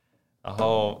然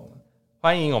后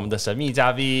欢迎我们的神秘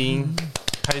嘉宾，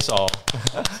拍手。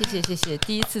谢谢，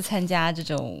第一次参加这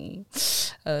种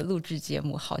录制节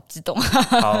目，好激动。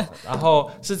好，然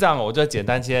后是这样，我就简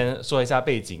单先说一下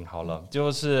背景好了，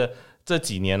就是这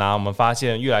几年我们发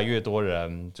现越来越多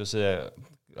人就是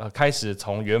开始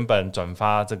从原本转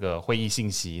发这个会议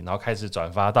信息，然后开始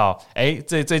转发到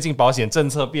最近保险政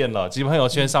策变了，其实朋友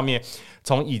圈上面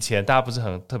从以前大家不是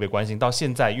很特别关心，到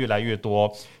现在越来越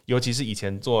多，尤其是以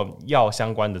前做药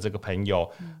相关的这个朋友，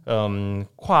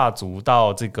跨足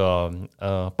到这个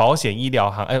保险医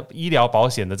疗保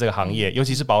险的这个行业，尤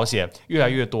其是保险越来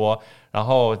越多。然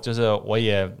后就是我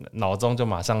也脑中就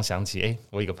马上想起，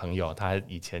我一个朋友，他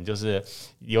以前就是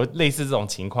有类似这种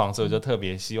情况，所以我就特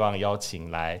别希望邀请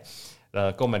来，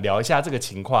跟我们聊一下这个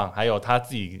情况，还有他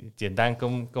自己简单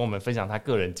跟我们分享他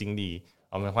个人经历。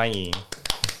我们欢迎。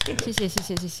谢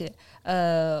谢。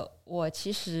我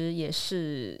其实也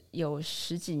是有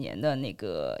10几年的那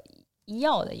个医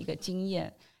药的一个经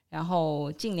验，然后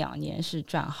近2年是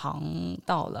转行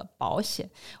到了保险。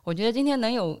我觉得今天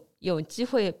能有机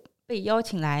会被邀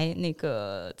请来那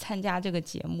个参加这个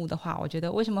节目的话，我觉得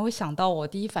为什么会想到我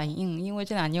第一反应，因为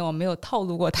这2年我没有套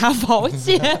路过他保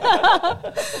险，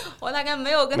我大概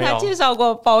没有跟他介绍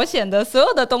过保险的所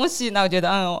有的东西，那我觉得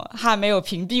他没有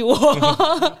屏蔽我，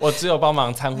我只有帮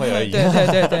忙参会而已。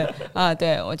对，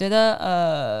对，我觉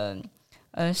得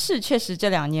是确实这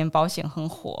2年保险很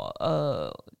火，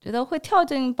觉得会跳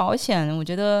进保险，我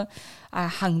觉得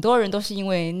很多人都是因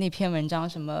为那篇文章，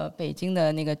什么北京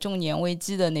的那个中年危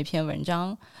机的那篇文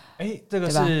章。这个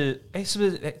是是不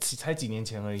是才几年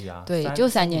前而已啊？对，就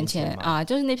3年前啊，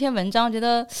就是那篇文章，觉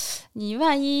得你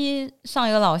万一上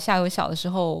有老下有小的时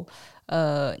候，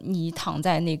你躺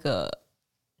在那个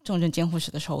重症监护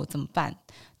室的时候怎么办，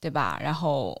对吧？然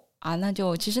后那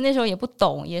就其实那时候也不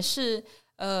懂，也是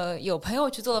有朋友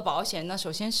去做了保险，那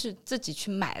首先是自己去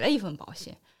买了一份保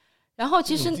险。然后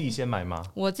其实你自己先买吗？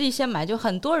我自己先买，就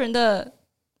很多人的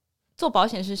做保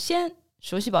险是先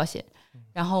熟悉保险，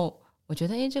然后我觉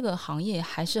得这个行业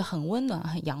还是很温暖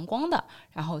很阳光的，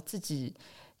然后自己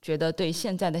觉得对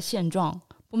现在的现状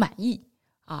不满意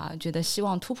觉得希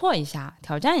望突破一下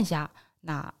挑战一下，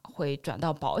那会转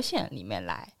到保险里面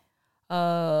来。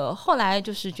后来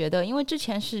就是觉得因为之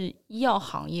前是医药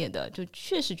行业的，就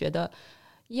确实觉得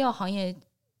医药行业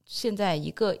现在一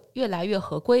个越来越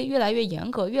合规，越来越严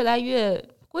格，越来越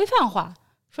规范化。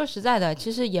说实在的，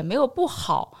其实也没有不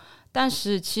好，但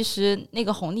是其实那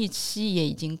个红利期也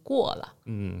已经过了。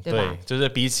对吧？对，就是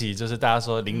比起就是大家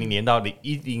说00年到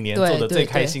10年做的最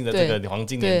开心的这个黄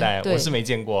金年代，我是没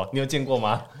见过，你有见过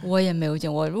吗？我也没有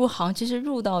见过。入行其实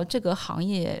入到这个行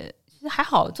业其实还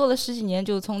好，做了10几年，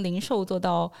就从零售做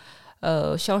到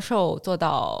销售，做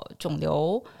到肿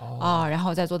瘤然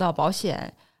后再做到保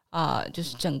险。就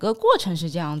是整个过程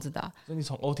是这样子的。所以你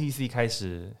从 OTC 开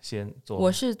始先做？我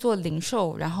是做零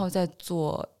售，然后再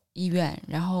做医院，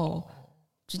然后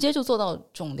直接就做到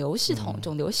肿瘤系统、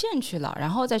肿瘤线去了，然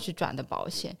后再去转的保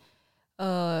险。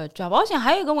转保险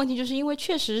还有一个问题，就是因为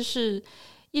确实是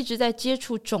一直在接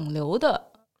触肿瘤的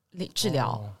治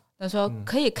疗，那时候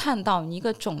可以看到你一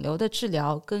个肿瘤的治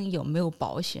疗跟有没有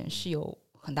保险是有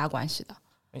很大关系的。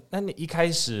那你一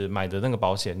开始买的那个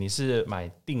保险，你是买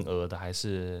定额的还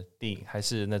是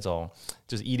那种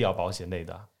就是医疗保险类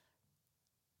的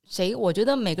我觉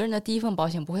得每个人的第一份保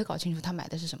险不会搞清楚他买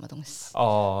的是什么东西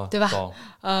对吧？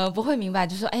不会明白，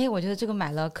就是说我觉得这个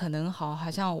买了可能好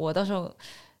像我到时候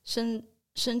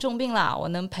生重病了，我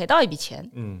能赔到一笔钱，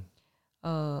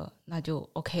那就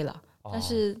OK 了。但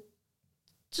是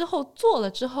之后做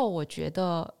了之后，我觉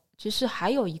得其实还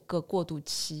有一个过渡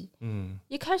期。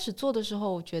一开始做的时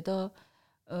候，我觉得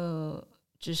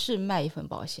只是卖一份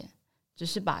保险，只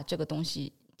是把这个东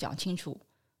西讲清楚，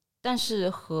但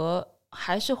是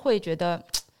还是会觉得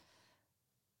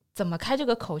怎么开这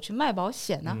个口去卖保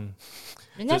险呢？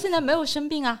人家现在没有生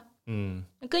病啊，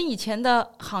跟以前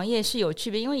的行业是有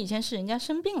区别，因为以前是人家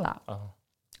生病了，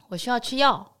我需要吃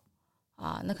药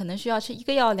那可能需要吃1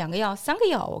个药、2个药、3个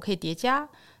药，我可以叠加。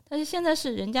但是现在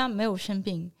是人家没有生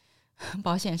病，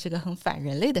保险是个很反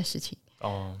人类的事情，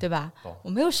对吧？我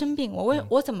没有生病，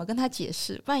我怎么跟他解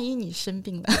释？万一你生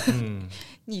病了，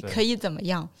你可以怎么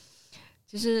样？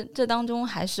其实这当中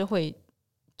还是会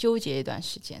纠结一段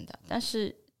时间的。但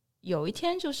是有一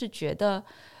天就是觉得，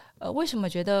为什么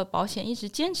觉得保险一直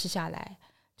坚持下来？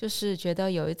就是觉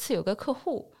得有一次有个客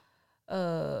户，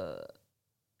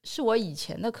是我以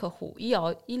前的客户，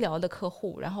医疗的客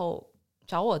户，然后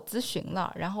找我咨询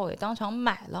了，然后也当场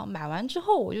买了。买完之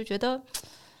后我就觉得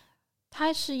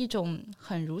他是一种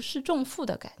很如释重负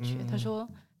的感觉。他说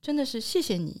真的是谢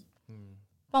谢你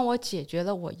帮我解决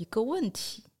了我一个问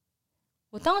题，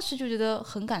我当时就觉得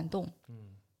很感动。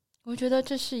我觉得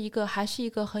这是还是一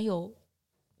个很有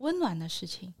温暖的事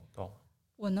情。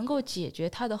我能够解决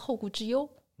他的后顾之忧。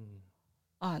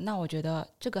那我觉得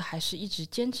这个还是一直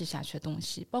坚持下去的东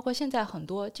西。包括现在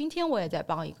今天我也在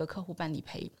帮一个客户办理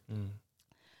赔。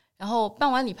然后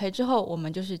办完理赔之后，我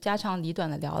们就是家长里短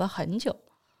的聊了很久。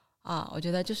我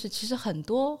觉得就是其实很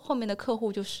多后面的客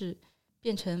户就是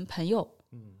变成朋友。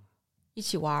一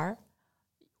起玩。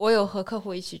我有和客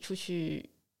户一起出去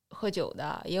喝酒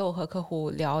的，也有和客户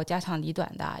聊家长里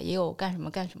短的，也有干什么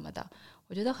干什么的。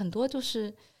我觉得很多就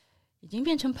是已经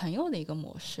变成朋友的一个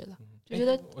模式了。就觉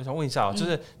得我想问一下，就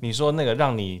是你说那个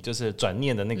让你就是转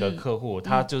念的那个客户，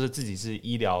他就是自己是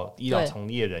医疗从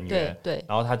业人员，对，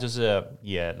然后他就是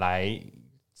也来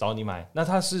找你买，那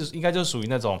他是应该就属于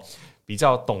那种比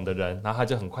较懂的人，然后他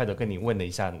就很快的跟你问了一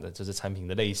下你的就是产品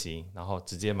的类型，然后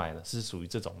直接买了，是属于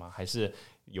这种吗？还是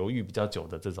犹豫比较久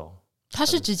的这种？他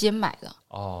是直接买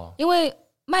了。因为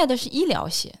卖的是医疗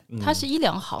险，它是医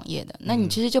疗行业的，那你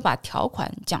其实就把条款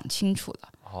讲清楚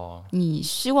了。你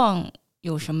希望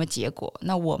有什么结果，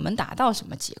那我们达到什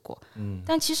么结果。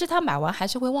但其实他买完还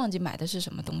是会忘记买的是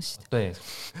什么东西的。对，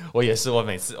我也是，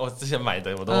我之前买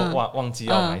的我都忘记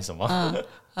要买什么。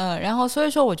然后所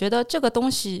以说我觉得这个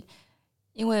东西，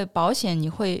因为保险你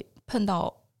会碰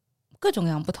到各种各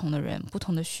样不同的人，不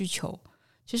同的需求，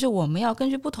其实我们要根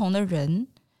据不同的人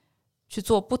去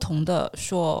做不同的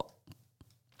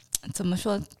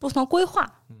不同的规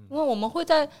划。因为我们会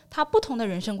在他不同的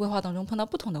人生规划当中碰到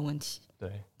不同的问题，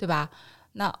对吧？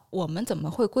那我们怎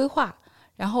么会规划，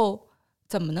然后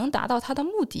怎么能达到他的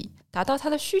目的，达到他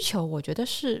的需求，我觉得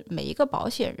是每一个保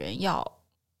险人要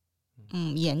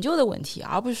研究的问题，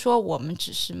而不是说我们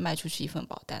只是卖出去一份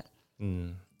保单。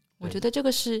我觉得这个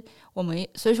是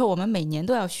所以说我们每年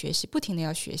都要学习，不停的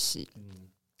要学习。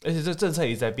而且这政策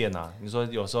一直在变啊，你说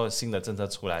有时候新的政策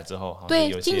出来之后，对，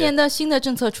今年的新的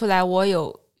政策出来，我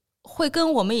会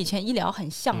跟我们以前医疗很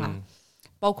像啊。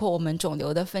包括我们肿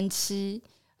瘤的分期，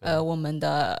我们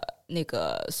的那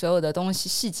个所有的东西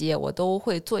细节我都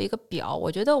会做一个表。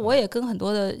我觉得我也跟很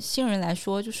多的新人来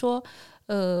说，就说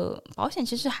保险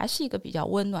其实还是一个比较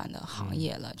温暖的行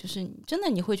业了。就是真的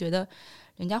你会觉得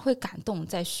人家会感动，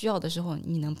在需要的时候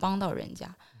你能帮到人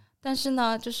家。但是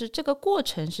呢，就是这个过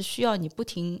程是需要你不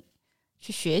停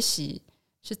去学习，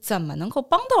是怎么能够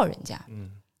帮到人家。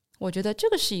我觉得这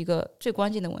个是一个最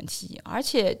关键的问题。而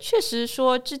且确实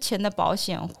说之前的保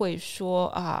险会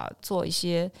说做一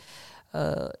些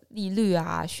利率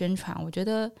宣传，我觉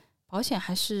得保险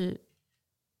还是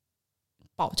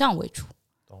保障为主。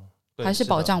还是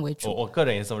保障为主。我个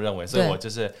人也这么认为，所以我就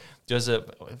是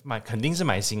肯定是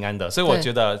买心安的。所以我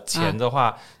觉得钱的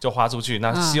话就花出去，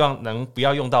那希望能不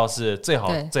要用到是最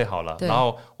好了。然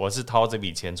后我是掏这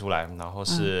笔钱出来，然后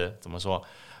是怎么说？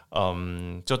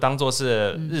就当做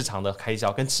是日常的开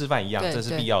销，跟吃饭一样，这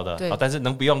是必要的。但是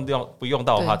能不用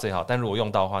到的话最好。但如果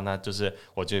用到的话，那就是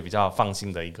我觉得比较放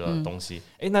心的一个东西。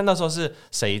那时候是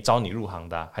谁招你入行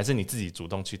的？还是你自己主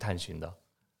动去探寻的？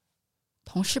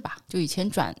同事吧，就以前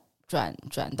转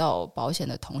到保险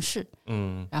的同事。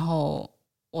然后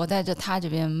我在他这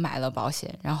边买了保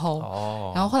险，然后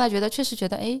后来确实觉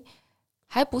得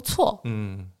还不错。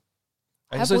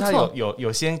所以他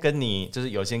有先跟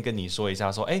你说一下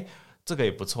说这个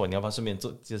也不错，你要不要顺便做，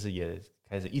就是也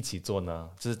开始一起做呢？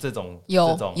就是这种有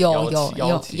这种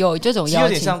邀请，有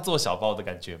点像做小包的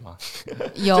感觉吗？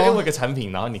有我有个产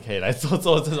品，然后你可以来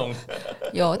做这种。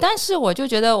有，但是我就是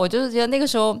觉得那个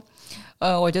时候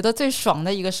我觉得最爽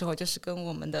的一个时候就是跟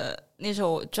我们的那时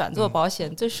候转做保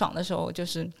险最爽的时候，就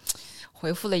是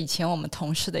回复了以前我们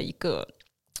同事的一个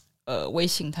微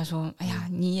信，他说哎呀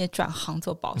你也转行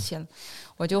做保险了。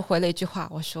我就回了一句话，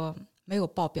我说没有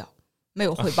报表没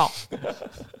有汇报。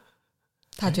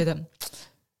他觉得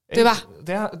对吧？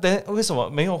等一下为什么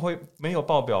没有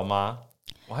报表吗？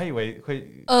我还以为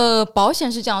会保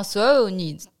险是这样，所有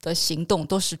你的行动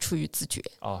都是出于自觉。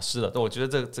是的，我觉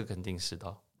得这肯定是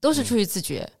的，都是出于自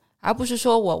觉，而不是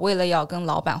说我为了要跟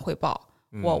老板汇报，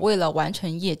我为了完成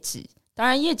业绩，当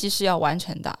然业绩是要完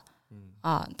成的，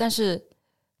但是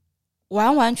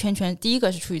完完全全第一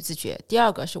个是出于自觉，第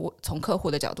二个是我从客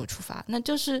户的角度出发。那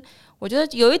就是我觉得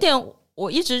有一点我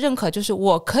一直认可，就是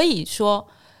我可以说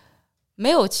没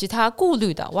有其他顾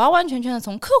虑的，完完全全的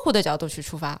从客户的角度去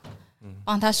出发，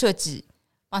帮他设计，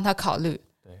帮他考虑，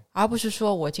而不是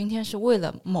说我今天是为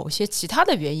了某些其他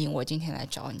的原因我今天来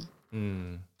找你。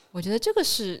我觉得这个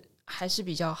是还是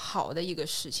比较好的一个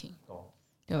事情，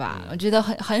对吧？我觉得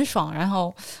很爽，然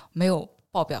后没有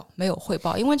报表没有汇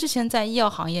报，因为之前在医药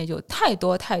行业有太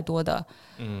多的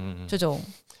这种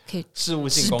可以事务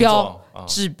性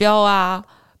指标啊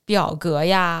表格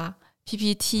呀，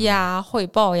 PPT 呀、汇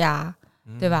报呀，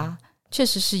对吧？确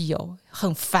实是有，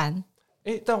很烦。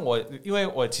但因为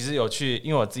我其实有去，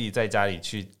因为我自己在家里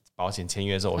去保险签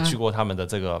约的时候，我去过他们的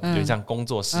这个有点像工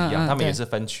作室一样，他们也是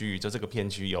分区域，就这个片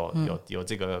区有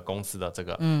这个公司的这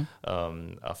个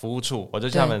服务处，我就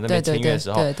去他们那边签约的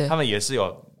时候，他们也是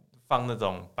有放那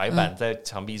种白板在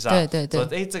墙壁上，说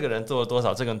这个人做了多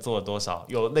少，这个人做了多少，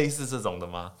有类似这种的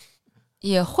吗？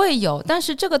也会有，但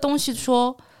是这个东西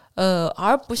说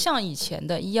而不像以前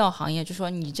的医药行业，就说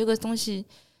你这个东西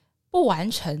不完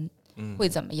成会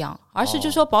怎么样，而是就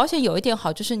说保险有一点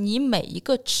好，就是你每一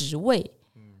个职位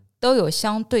都有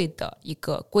相对的一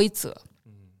个规则，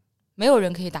没有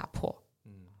人可以打破，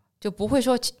就不会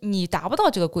说你达不到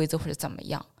这个规则或者怎么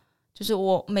样，就是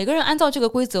我每个人按照这个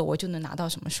规则我就能拿到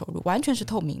什么收入，完全是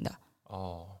透明的。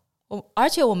而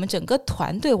且我们整个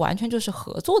团队完全就是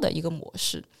合作的一个模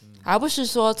式，而不是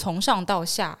说从上到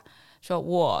下说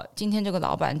我今天这个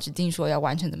老板指定说要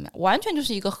完成怎么样，完全就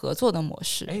是一个合作的模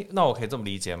式。那我可以这么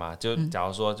理解吗？就假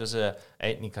如说就是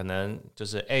你可能就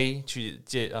是 A 去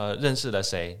认识了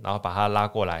谁，然后把他拉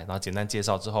过来，然后简单介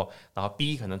绍之后，然后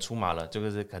B 可能出马了，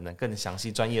就是可能更详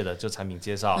细专业的就产品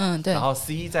介绍，对，然后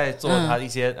C 再做他一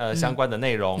些相关的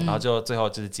内容，然后就最后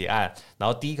就是结案，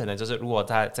然后 D 可能就是如果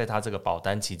在他这个保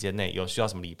单期间内有需要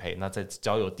什么理赔，那再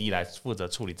交由 D 来负责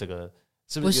处理这个。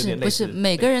不是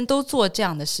每个人都做这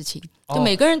样的事情，就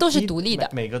每个人都是独立的，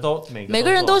每个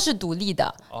人都是独立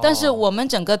的，但是我们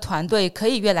整个团队可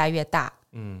以越来越大，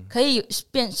可以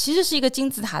其实是一个金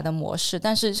字塔的模式，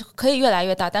但是可以越来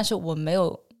越大，但是我没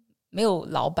有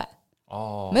老板，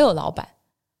没有老板。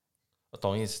我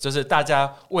懂意思，就是大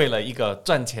家为了一个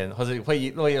赚钱，或者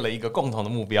为了一个共同的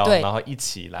目标，然后一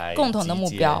起来共同的目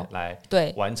标来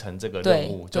完成这个任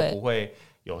务，就不会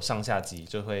有上下级，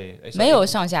就会没有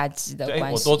上下级的关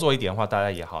系。我多做一点的话，大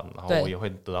家也好，然后我也会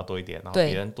得到多一点，然后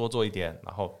别人多做一点，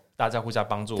然后大家互相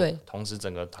帮助，同时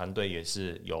整个团队也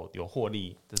是有获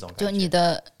利这种感觉。就你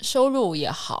的收入也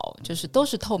好，就是都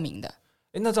是透明的。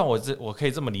那这样我可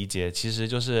以这么理解，其实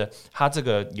就是它这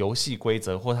个游戏规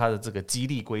则或它的这个激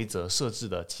励规则设置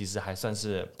的，其实还算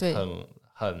是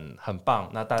很棒，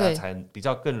那大家才比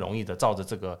较更容易的照着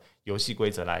这个游戏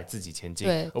规则来自己前进，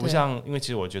而不像因为其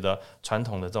实我觉得传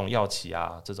统的这种药企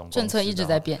啊，这种政策一直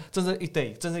在变，政策一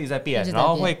直在变，然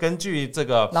后会根据这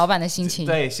个老板的心情，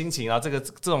然后这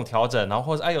种调整，然后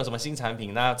或者有什么新产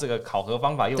品，那这个考核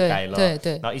方法又改了，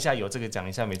对，然后一下有这个奖，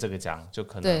一下没这个奖，就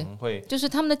可能会就是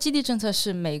他们的激励政策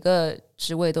是每个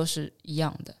职位都是一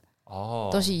样的。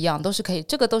都是一样，都是可以，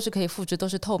这个都是可以复制，都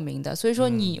是透明的，所以说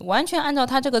你完全按照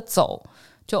他这个走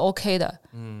就 OK 的，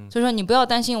所以说你不要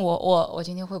担心我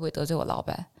今天会不会得罪我老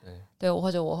板，对，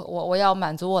或者我要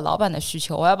满足我老板的需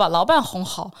求，我要把老板哄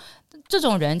好，这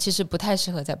种人其实不太适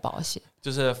合在保险，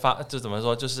就是就怎么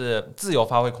说，就是自由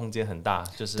发挥空间很大，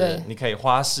就是你可以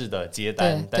花式的接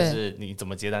单，但是你怎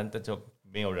么接单就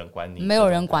没有人管你，没有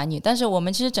人管你，但是我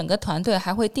们其实整个团队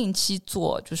还会定期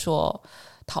做，就说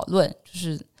讨论，就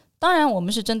是当然我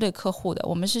们是针对客户的，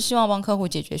我们是希望帮客户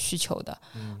解决需求的，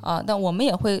但我们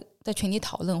也会在群里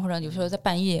讨论，或者有时候在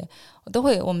半夜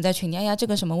我们在群里，哎呀这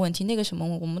个什么问题那个什么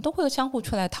问题，我们都会相互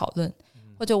出来讨论，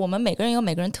或者我们每个人有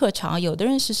每个人特长，有的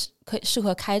人是适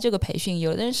合开这个培训，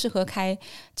有的人适合开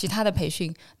其他的培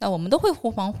训，那我们都会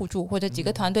互帮互助，或者几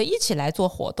个团队一起来做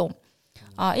活动，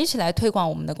一起来推广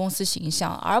我们的公司形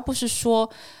象，而不是说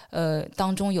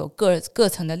当中有各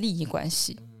层的利益关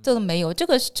系，这都没有，这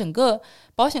个整个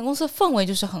保险公司氛围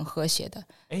就是很和谐的。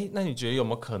那你觉得有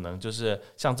没有可能就是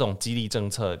像这种激励政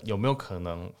策有没有可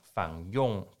能反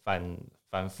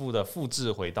复的复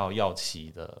制回到药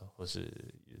企的或是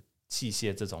器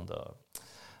械这种的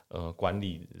管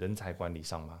理人才管理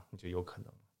上吗？你觉得有可能？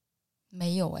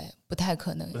没有不太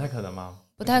可能。不太可能吗？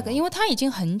不太可能，因为它已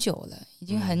经很久了，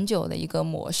一个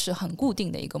模式，很固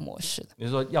定的一个模式了。你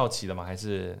是说药企的吗？还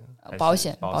是保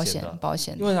险？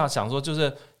因为想说，就是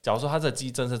假如说它这激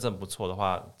励政策真的不错的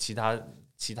话，其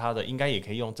他的应该也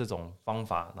可以用这种方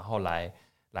法，然后来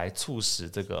促使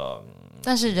这个。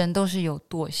但是人都是有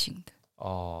惰性的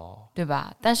对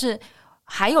吧？但是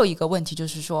还有一个问题就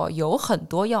是说，有很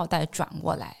多药代转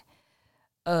过来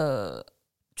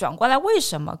为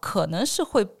什么？可能是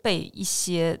会被一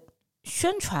些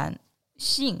宣传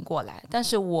吸引过来，但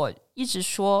是我一直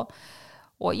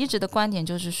的观点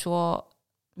就是说，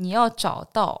你要找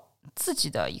到自己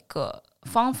的一个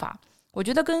方法。我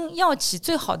觉得跟药企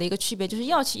最好的一个区别就是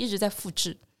药企一直在复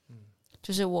制，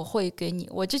就是我会给你，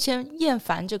我之前厌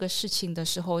烦这个事情的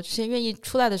时候，之前愿意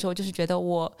出来的时候，就是觉得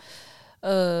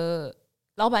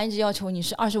老板一直要求你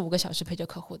是25个小时陪着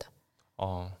客户的，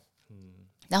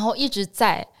然后一直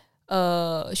在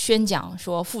宣讲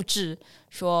说复制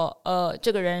说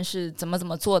这个人是怎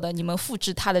么做的，你们复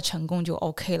制他的成功就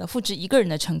OK 了，复制一个人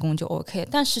的成功就 OK 了。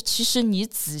但是其实你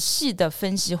仔细的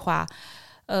分析话，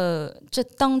这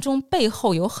当中背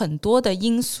后有很多的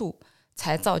因素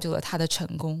才造就了他的成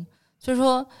功。所以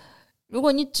说如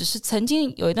果你只是曾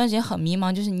经有一段时间很迷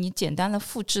茫，就是你简单的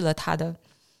复制了他的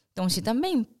东西，但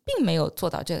并没有做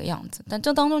到这个样子，但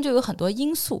这当中就有很多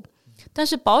因素。但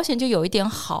是保险就有一点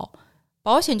好，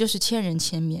保险就是千人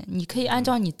千面，你可以按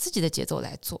照你自己的节奏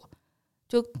来做，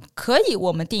就可以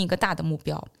我们定一个大的目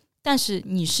标，但是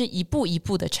你是一步一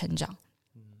步的成长，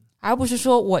而不是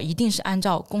说我一定是按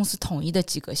照公司统一的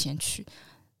几个先去，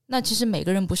那其实每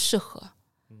个人不适合。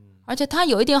而且它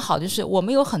有一点好，就是我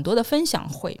们有很多的分享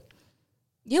会，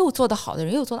也有做得好的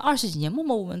人，也有做了20几年，默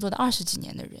默无闻做了20几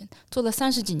年的人，做了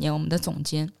30几年我们的总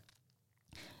监，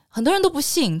很多人都不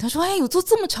信，他说有做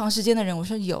这么长时间的人，我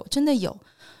说有，真的有。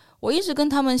我一直跟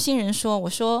他们新人说，我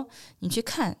说你去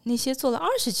看那些做了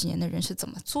20几年的人是怎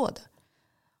么做的，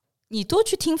你多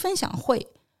去听分享会，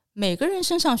每个人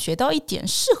身上学到一点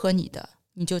适合你的，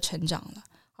你就成长了，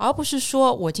而不是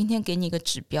说我今天给你一个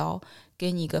指标，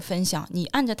给你一个分享，你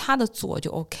按着他的做就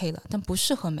OK 了，但不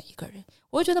适合每一个人。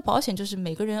我觉得保险就是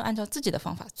每个人按照自己的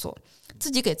方法做，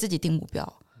自己给自己定目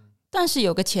标，但是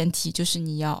有个前提，就是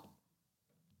你要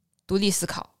独立思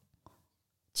考，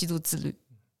极度自律。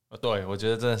对，我觉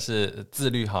得真的是自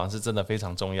律好像是真的非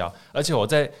常重要。而且我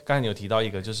在刚才你有提到一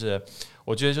个，就是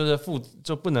我觉得就是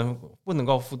不能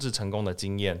够复制成功的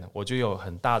经验，我觉得有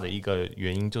很大的一个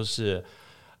原因就是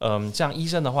像医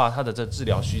生的话，他的这治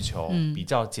疗需求比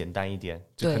较简单一点，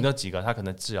就可能有几个，他可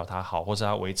能治疗他好，或是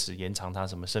他维持延长他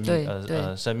什么生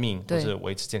命或是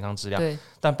维持健康质量。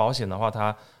但保险的话，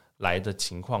它来的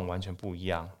情况完全不一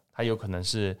样，它有可能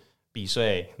是避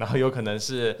税，然后有可能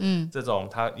是这种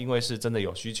他因为是真的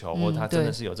有需求，或者他真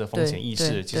的是有这风险意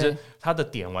识，其实他的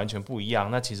点完全不一样。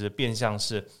那其实变相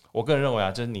是我个人认为啊，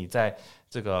就是你在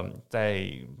这个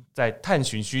在探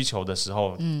寻需求的时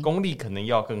候，功力可能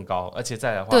要更高，而且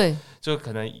再来的话，就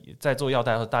可能在做药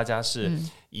代的时候，大家是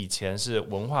以前是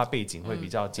文化背景会比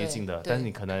较接近的，但是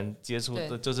你可能接触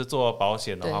的就是做保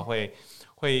险的话会。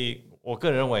我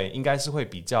个人认为应该是会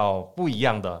比较不一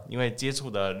样的，因为接触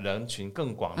的人群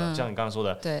更广了，像你刚刚说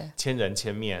的，千人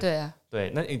千面。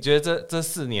对，那你觉得这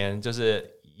4年就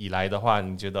是以来的话，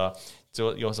你觉得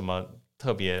就有什么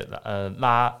特别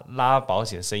拉保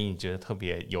险生意你觉得特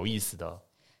别有意思的？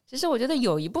其实我觉得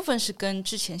有一部分是跟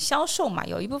之前销售嘛，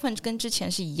有一部分跟之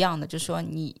前是一样的，就是说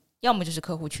你要么就是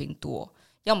客户群多，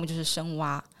要么就是深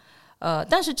挖。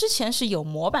但是之前是有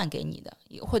模板给你的，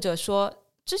或者说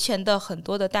之前的很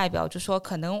多的代表就说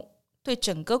可能对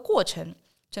整个过程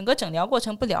整个诊疗过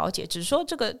程不了解，只说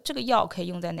这个药可以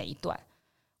用在哪一段，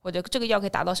或者这个药可以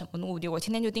达到什么目的，我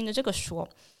天天就盯着这个说。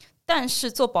但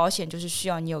是做保险就是需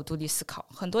要你有独立思考，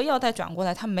很多药代转过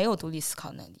来他没有独立思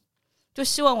考能力，就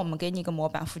希望我们给你一个模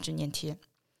板复制粘贴，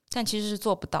但其实是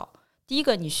做不到。第一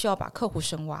个你需要把客户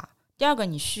深挖，第二个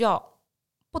你需要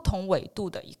不同纬度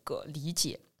的一个理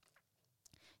解，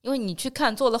因为你去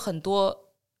看做了很多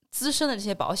资深的这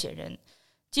些保险人，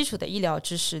基础的医疗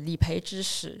知识、理赔知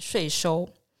识、税收，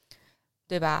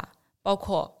对吧？包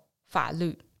括法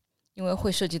律，因为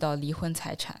会涉及到离婚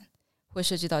财产，会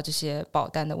涉及到这些保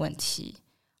单的问题，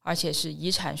而且是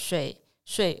遗产税、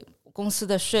公司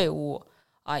的税务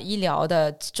医疗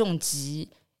的重疾，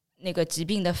那个疾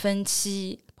病的分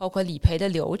期，包括理赔的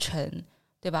流程，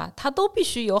对吧？它都必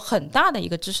须有很大的一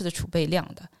个知识的储备量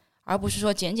的，而不是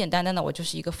说简简单单的我就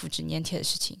是一个复制粘贴的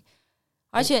事情。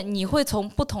而且你会从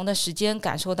不同的时间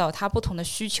感受到它不同的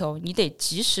需求，你得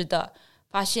及时的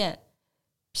发现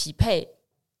匹配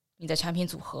你的产品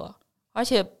组合。而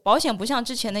且保险不像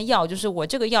之前的药，就是我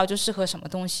这个药就适合什么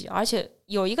东西，而且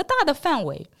有一个大的范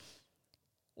围，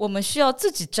我们需要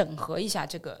自己整合一下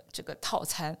这个套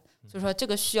餐，所以说这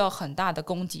个需要很大的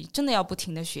功底，真的要不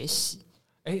停的学习。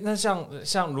那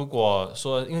像如果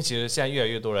说，因为其实现在越来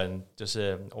越多人就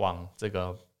是往这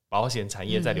个保险产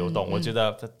业在流动，我觉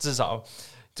得至少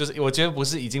就是我觉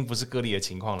得已经不是个例的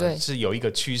情况了，是有一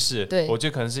个趋势。我觉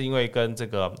得可能是因为跟这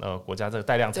个国家这个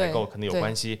带量采购可能有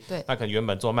关系。那可能原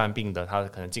本做慢病的，他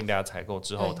可能尽量采购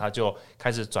之后，他就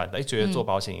开始转觉得做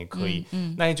保险也可以。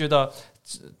那你觉得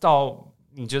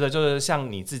你觉得就是像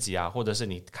你自己啊，或者是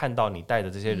你看到你带的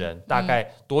这些人，大概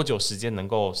多久时间能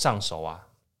够上手啊？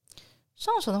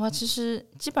上手的话，其实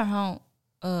基本上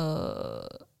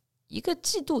一个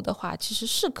季度的话其实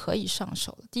是可以上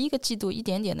手的。第一个季度一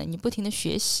点点的你不停的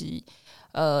学习，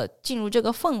进入这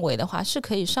个氛围的话是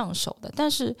可以上手的。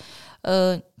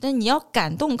但你要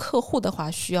感动客户的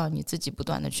话，需要你自己不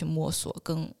断的去摸索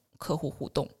跟客户互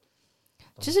动。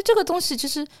其实这个东西其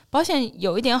实保险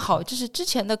有一点好，就是之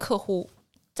前的客户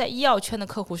在医药圈的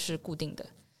客户是固定的，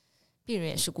病人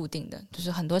也是固定的，就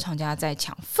是很多厂家在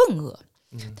抢份额。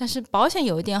但是保险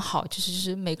有一点好，就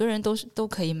是每个人都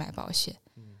可以买保险，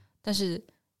但是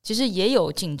其实也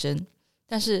有竞争，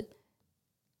但是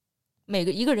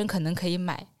一个人可能可以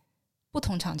买不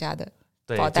同厂家的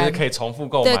保单，对，就是可以重复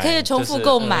购买，对，可以重复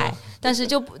购买，但是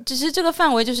就只是这个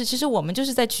范围，就是其实我们就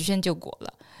是在曲线救国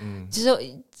了。其实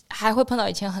还会碰到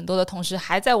以前很多的同事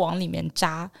还在往里面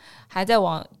扎，还在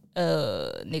往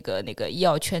那个医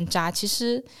药圈扎。其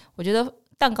实我觉得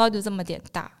蛋糕就这么点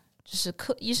大，就是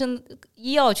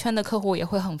医药圈的客户也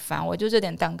会很烦，我就这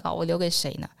点蛋糕我留给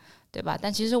谁呢？对吧？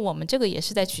但其实我们这个也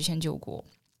是在曲线救国，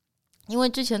因为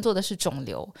之前做的是肿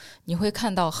瘤，你会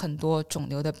看到很多肿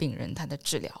瘤的病人他的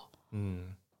治疗，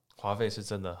花费是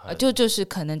真的很就是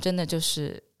可能真的就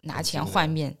是拿钱换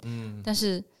面，但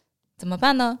是怎么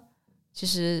办呢？其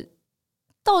实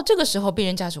到这个时候，病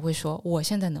人家属会说：“我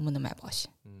现在能不能买保险？”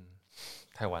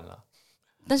太晚了。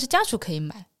但是家属可以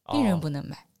买，病人不能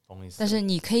买。但是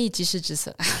你可以及时止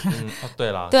损。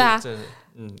对啦，对啊，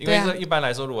因为这一般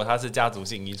来说，如果他是家族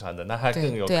性遗传的，那他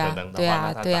更有可能的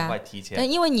话，那他赶快提前。但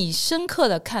因为你深刻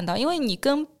的看到，因为你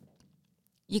跟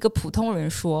一个普通人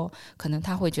说，可能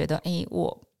他会觉得，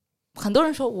很多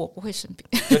人说我不会生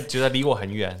病，就觉得离我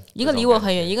很远。一个离我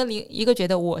很远，一个觉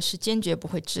得我是坚决不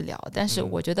会治疗。但是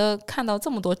我觉得看到这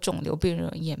么多肿瘤病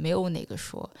人，也没有哪个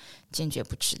说坚决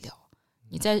不治疗。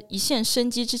你在一线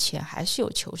生机之前，还是有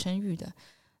求生欲的。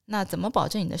那怎么保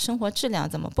证你的生活质量？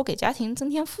怎么不给家庭增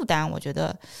添负担？我觉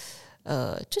得，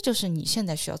这就是你现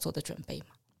在需要做的准备嘛。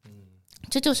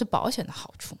这就是保险的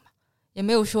好处嘛。也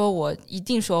没有说我一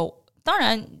定说，当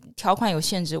然条款有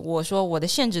限制。我说我的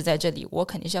限制在这里，我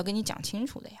肯定是要跟你讲清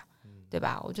楚的呀，对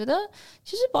吧？我觉得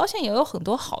其实保险也有很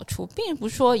多好处，并不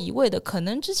是说一味的，可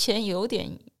能之前有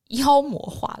点妖魔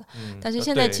化了，但是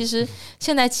现在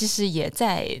其实也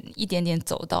在一点点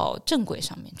走到正轨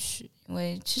上面去，因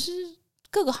为其实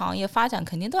各个行业发展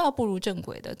肯定都要步入正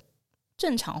轨的，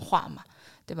正常化嘛，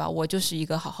对吧？我就是一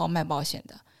个好好卖保险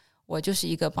的，我就是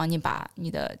一个帮你把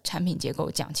你的产品结构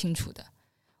讲清楚的。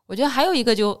我觉得还有一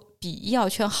个就比医药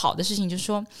圈好的事情，就是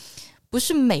说不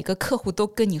是每个客户都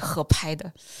跟你合拍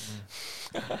的，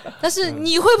但是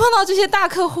你会碰到这些大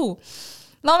客户，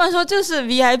老板说这是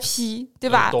VIP， 对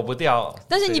吧？躲不掉，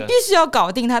但是你必须要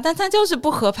搞定他，但他就是不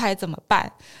合拍怎么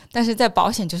办？但是在保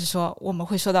险就是说，我们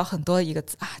会收到很多一个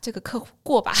字啊，这个客户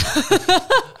过吧。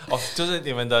就是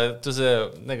你们的就是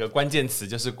那个关键词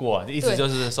就是过，意思就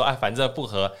是说，反正不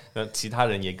合，其他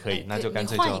人也可以，那就干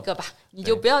脆就换一个吧，你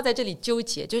就不要在这里纠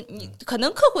结。就你可能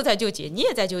客户在纠结，你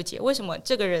也在纠结，为什么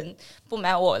这个人不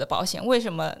买我的保险？为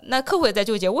什么？那客户也在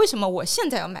纠结，为什么我现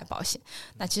在要买保险？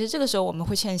那其实这个时候我们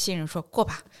会劝新人说，过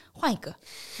吧，换一个，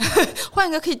换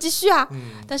一个可以继续啊。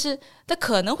但是他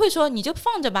可能会说，你就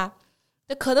放着吧。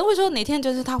可能会说哪天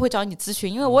就是他会找你咨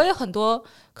询，因为我有很多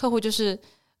客户就是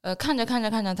看着，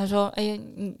他说：“哎呀，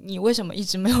你为什么一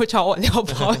直没有找我聊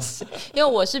保险？”因为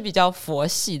我是比较佛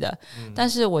系的，但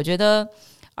是我觉得，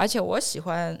而且我喜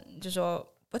欢，就是说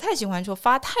不太喜欢说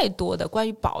发太多的关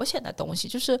于保险的东西，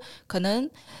就是可能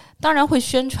当然会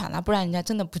宣传啦，不然人家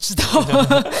真的不知道。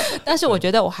但是我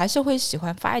觉得我还是会喜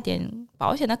欢发一点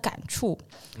保险的感触，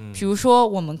比如说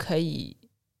我们可以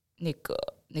那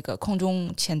个空中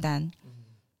签单。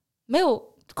没有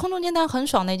空中签单很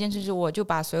爽的一件事是，我就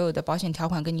把所有的保险条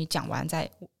款跟你讲完，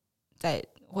再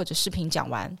或者视频讲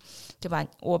完，对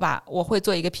吧？我会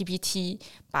做一个 PPT，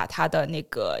 把它的你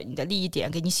的利益点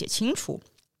给你写清楚，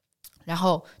然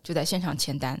后就在现场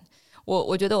签单。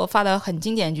我觉得我发的很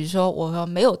经典，就是说我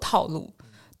没有套路，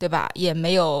对吧？也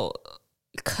没有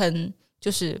坑，就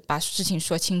是把事情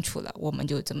说清楚了，我们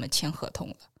就这么签合同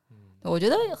了。我觉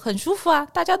得很舒服啊，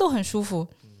大家都很舒服。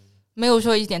没有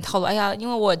说一点套路，哎呀，因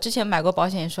为我之前买过保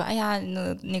险，也说，哎呀，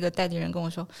那个代理人跟我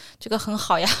说这个很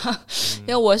好呀，因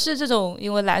为我是这种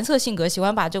因为蓝色性格，喜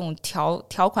欢把这种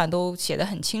条款都写得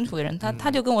很清楚的人，他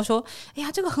就跟我说，哎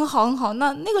呀，这个很好很好。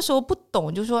那个时候不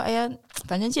懂，就说，哎呀，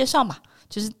反正介绍嘛，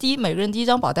就是每个人第一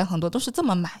张保单很多都是这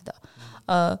么买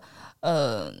的，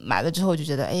买了之后就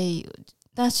觉得，哎，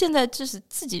但现在就是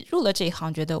自己入了这一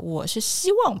行，觉得我是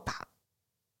希望把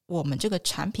我们这个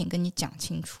产品跟你讲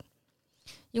清楚。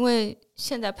因为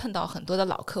现在碰到很多的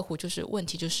老客户，就是问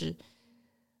题就是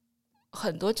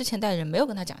很多之前代理人没有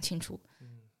跟他讲清楚，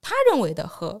他认为的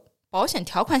和保险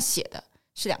条款写的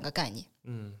是两个概念，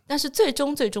但是最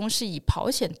终是以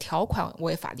保险条款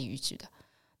为法律依据的，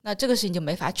那这个事情就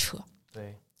没法扯。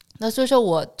对，那所以说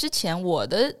我之前我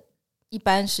的一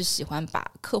般是喜欢把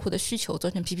客户的需求做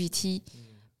成 PPT，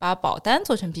把保单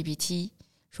做成 PPT，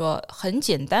说很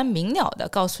简单明了的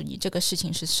告诉你这个事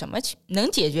情是什么，能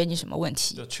解决你什么问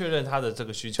题，就确认他的这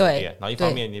个需求点，然后一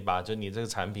方面你把就你这个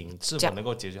产品是否能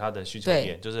够解决他的需求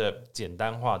点，就是简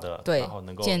单化的，然后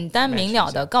能够简单明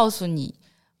了的告诉你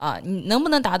你能不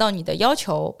能达到你的要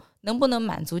求，能不能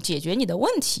满足解决你的问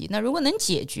题。那如果能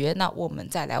解决，那我们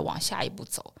再来往下一步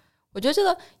走。我觉得这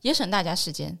个也省大家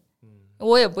时间，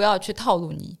我也不要去套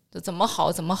路你怎么好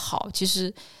怎么好，其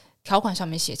实条款上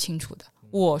面写清楚的。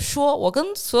我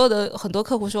跟所有的很多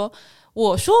客户说，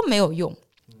我说没有用，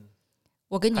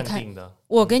我给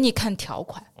你看条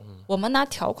款，我们拿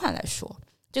条款来说，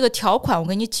这个条款我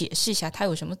给你解释一下它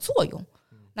有什么作用，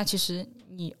那其实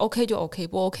你 OK 就 OK，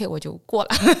 不 OK 我就过了。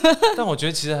但我觉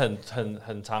得其实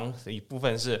很长的一部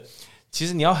分是，其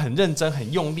实你要很认真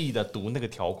很用力的读那个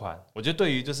条款。我觉得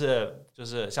对于就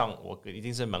是像我一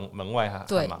定是门外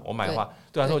汉嘛，我买的话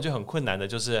对来说我觉得很困难的，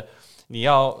就是你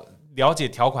要了解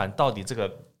条款到底这个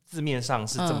字面上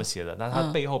是这么写的，那它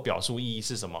背后表述意义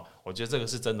是什么？我觉得这个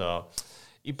是真的，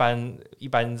一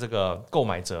般这个购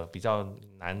买者比较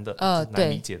难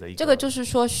理解的一个。这个就是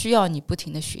说需要你不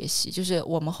停的学习，就是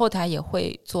我们后台也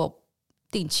会做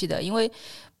定期的，因为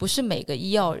不是每个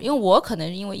医药，因为我可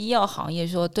能因为医药行业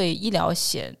说对医疗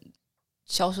险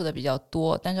销售的比较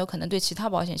多，但是我可能对其他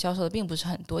保险销售的并不是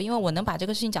很多，因为我能把这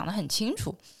个事情讲得很清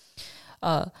楚。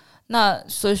那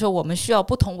所以说我们需要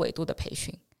不同维度的培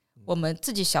训，我们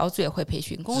自己小组也会培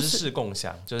训，公司知识共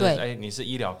享，就是你是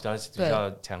医疗比较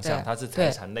强项，他是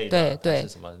财产类的，是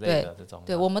什么类的这种，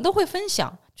对，我们都会分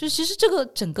享。就是其实这个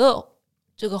整个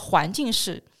这个环境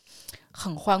是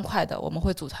很欢快的，我们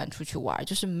会组团出去玩，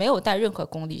就是没有带任何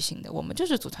功利性的，我们就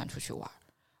是组团出去玩，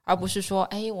而不是说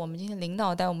我们今天领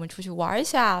导带我们出去玩一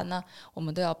下，那我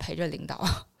们都要陪着领导。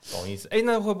懂意思？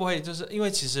那会不会就是因为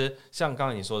其实像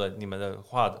刚才你说的，你们的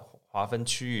划分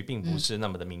区域并不是那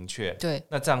么的明确，对，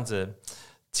那这样子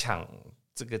抢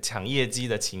业绩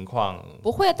的情况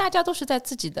不会，大家都是在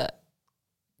自己的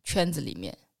圈子里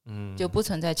面，就不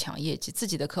存在抢业绩，自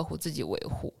己的客户自己维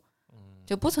护，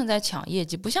就不存在抢业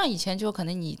绩，不像以前就可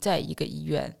能你在一个医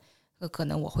院。可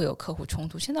能我会有客户冲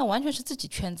突，现在完全是自己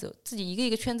圈子，自己一个一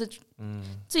个圈子，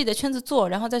自己的圈子做，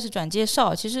然后再是转介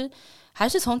绍，其实还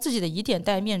是从自己的以点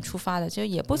带面出发的，就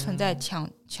也不存在抢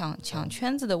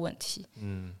圈子的问题，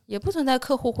也不存在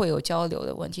客户会有交流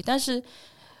的问题。但是，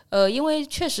因为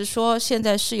确实说现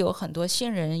在是有很多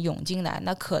新人涌进来，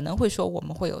那可能会说我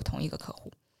们会有同一个客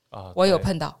户，我有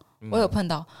碰到，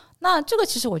那这个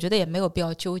其实我觉得也没有必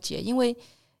要纠结，因为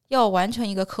要完成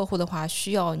一个客户的话，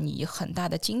需要你很大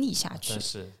的精力下去，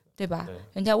对吧？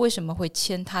人家为什么会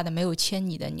签他的，没有签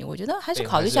你的？我觉得还是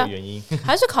考虑一下原因，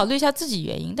还是考虑一下自己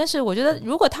原因。但是我觉得，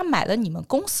如果他买了你们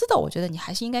公司的，我觉得你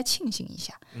还是应该庆幸一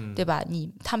下，对吧？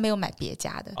他没有买别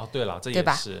家的，对了，这也是对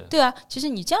吧？对啊，其实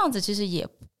你这样子其实也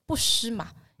不失嘛，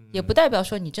也不代表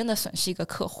说你真的损失一个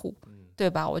客户，对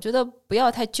吧？我觉得不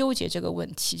要太纠结这个问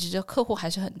题，其实客户还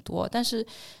是很多，但是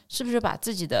是不是把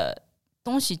自己的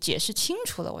东西解释清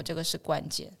楚了，我这个是关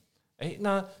键。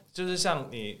那就是像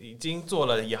你已经做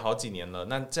了也好几年了，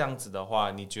那这样子的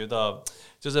话，你觉得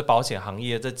就是保险行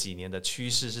业这几年的趋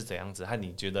势是怎样子？和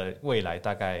你觉得未来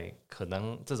大概可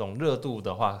能这种热度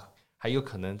的话，还有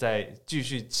可能再继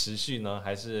续持续呢？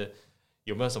还是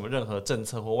有没有什么任何政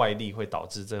策或外力会导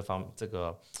致这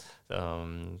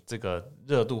个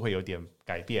热度会有点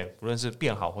改变，不论是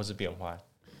变好或是变坏？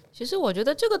其实我觉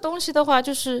得这个东西的话，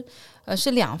就是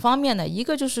是两方面的，一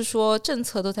个就是说政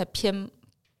策都在偏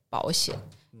保险，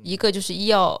一个就是医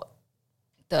药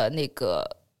的那个，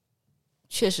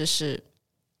确实是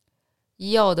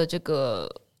医药的这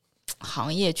个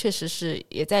行业确实是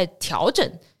也在调整，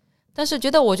但是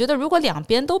我觉得如果两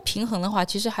边都平衡的话，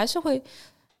其实还是会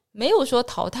没有说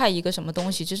淘汰一个什么东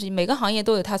西，就是每个行业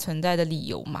都有它存在的理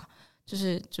由嘛。就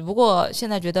是只不过现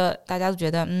在觉得大家都觉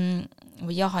得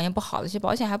医药行业不好了，其实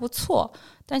保险还不错，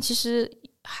但其实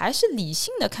还是理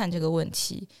性的看这个问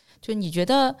题。就你觉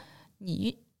得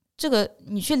你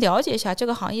去了解一下这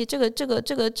个行业，这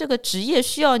个职业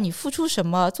需要你付出什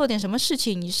么，做点什么事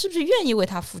情，你是不是愿意为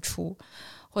它付出，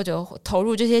或者投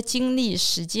入这些精力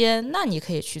时间，那你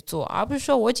可以去做，而不是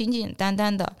说我简简单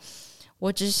单的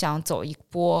我只想走一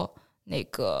波那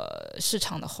个市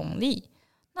场的红利，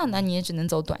那你也只能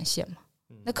走短线嘛。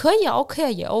那可以啊 ，OK 啊，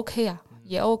也 OK 啊，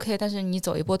也 OK， 但是你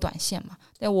走一波短线嘛。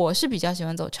但我是比较喜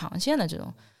欢走长线的这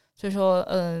种，所以说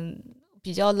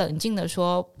比较冷静的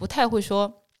说，不太会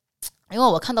说，因为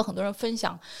我看到很多人分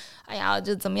享，哎呀，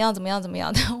就怎么样，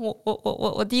但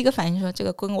我第一个反应说，这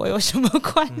个跟我有什么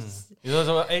关系？你说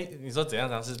什么？你说怎样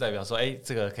尝试代表说，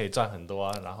这个可以赚很多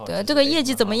啊，然后对这个业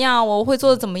绩怎么样，我会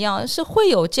做的怎么样，是会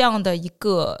有这样的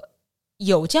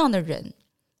人，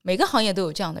每个行业都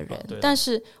有这样的人，但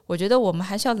是我觉得我们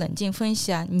还是要冷静分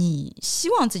析啊，你希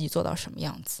望自己做到什么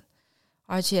样子，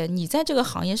而且你在这个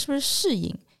行业是不是适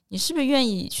应，你是不是愿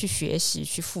意去学习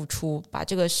去付出，把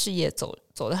这个事业走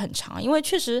得很长。因为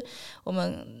确实我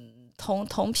们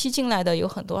同批进来的有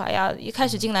很多，哎呀，一开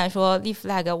始进来说立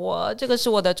flag， 我这个是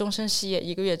我的终身事业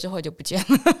，1个月之后就不见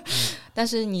了但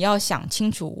是你要想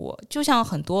清楚，我就像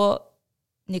很多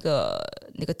那个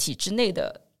体制内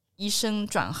的医生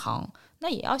转行，那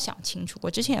也要想清楚。我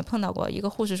之前也碰到过一个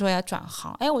护士说要转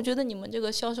行，哎，我觉得你们这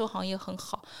个销售行业很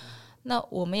好，那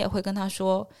我们也会跟他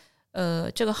说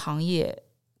这个行业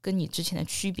跟你之前的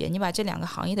区别，你把这2个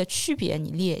行业的区别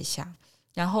你列一下，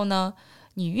然后呢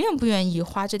你愿不愿意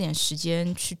花这点时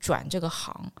间去转这个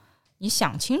行，你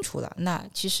想清楚了，那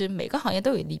其实每个行业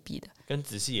都有利弊的，跟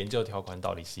仔细研究条款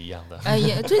道理是一样的。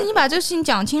也就是你把这个事情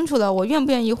讲清楚了，我愿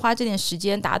不愿意花这点时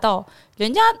间达到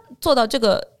人家做到这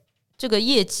个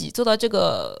业绩，做到这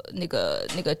个那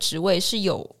个职位是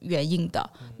有原因的，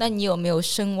那你有没有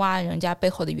深挖人家背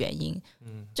后的原因？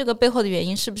这个背后的原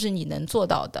因是不是你能做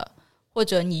到的，或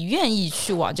者你愿意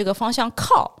去往这个方向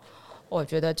靠？我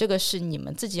觉得这个是你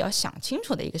们自己要想清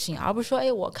楚的一个事情，而不是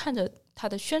说我看着他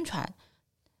的宣传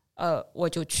我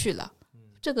就去了，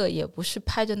这个也不是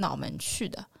拍着脑门去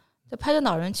的。这拍着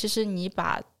脑门，其实你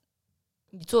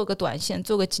做个短线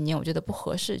做个几年，我觉得不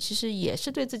合适，其实也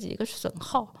是对自己一个损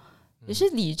耗，也是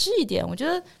理智一点。我觉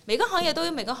得每个行业都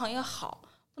有每个行业好，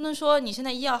不能说你现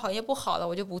在医药行业不好了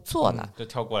我就不做了，就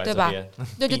跳过来这边，对吧？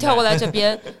对，就跳过来这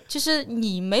边其实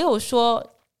你没有说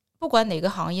不管哪个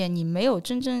行业，你没有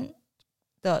真正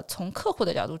的从客户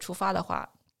的角度出发的话，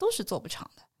都是做不长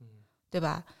的，对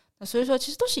吧？那所以说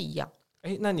其实都是一样。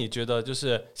那你觉得就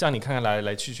是像你看来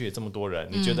来去也这么多人，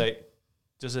你觉得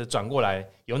就是转过来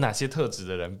有哪些特质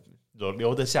的人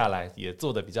留得下来也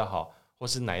做得比较好，或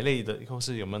是哪一类的，或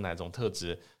是有没有哪种特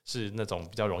质是那种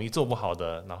比较容易做不好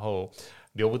的，然后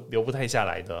留不太下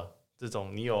来的这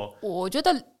种，你有？我觉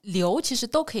得其实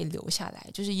都可以留下来，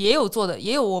就是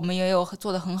我们也有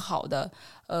做得很好的，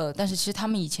但是其实他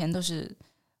们以前都是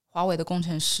华为的工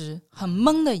程师，很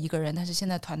懵的一个人，但是现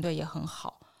在团队也很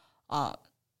好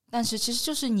但是其实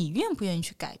就是你愿不愿意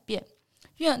去改变，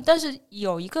但是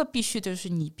有一个必须就是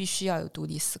你必须要有独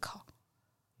立思考，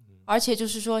而且就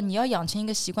是说你要养成一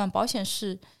个习惯，保险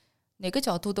是哪个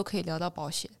角度都可以聊到保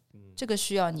险，这个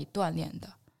需要你锻炼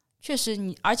的。确实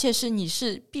而且你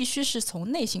是必须是从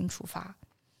内心出发，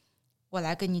我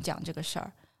来跟你讲这个事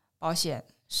儿，保险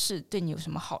是对你有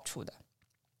什么好处的。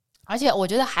而且我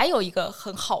觉得还有一个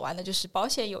很好玩的，就是保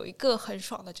险有一个很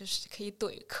爽的，就是可以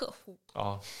怼客户。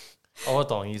我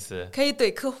懂意思，可以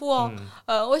怼客户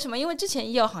为什么？因为之前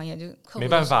医药行业就客户没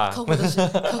办法，客户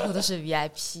都是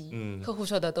VIP，客户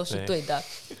说的都是对的。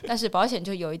但是保险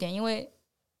就有一点，因为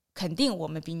肯定我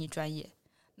们比你专业，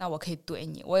那我可以怼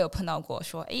你。我有碰到过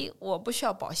说，我不需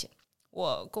要保险，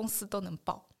我公司都能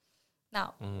报。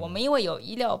那我们因为有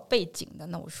医疗背景的，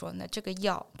那我说，那这个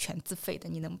药全自费的，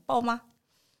你能报吗？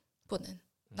不能。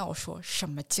那我说什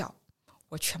么叫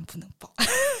我全不能报？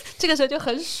这个时候就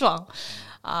很爽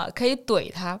可以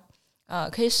怼他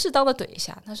可以适当的怼一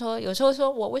下。他说有时候说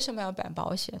我为什么要买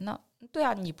保险？那对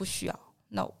啊，你不需要，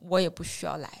那我也不需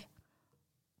要来，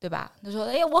对吧？他说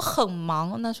我很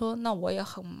忙，那说那我也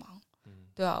很忙，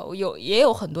对吧？也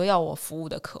有很多要我服务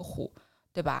的客户，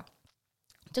对吧？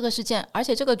这个是而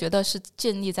且这个觉得是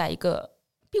建立在一个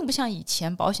并不像以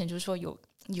前保险就是说有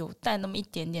带那么一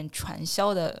点点传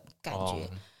销的感觉，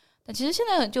但其实现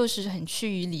在就是很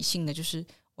趋于理性的，就是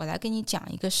我来跟你讲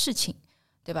一个事情，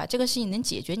对吧？这个事情能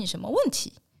解决你什么问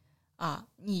题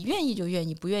你愿意就愿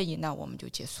意，不愿意那我们就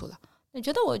结束了。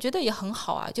我觉得也很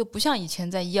好就不像以前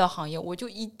在医药行业，我就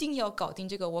一定要搞定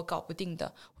这个我搞不定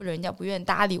的，或者人家不愿意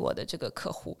搭理我的这个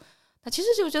客户。那其实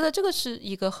就觉得这个是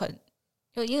一个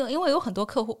因为有很多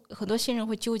客户很多新人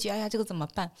会纠结，这个怎么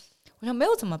办？我说没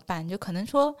有怎么办，就可能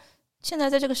说现在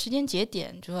在这个时间节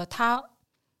点，就说他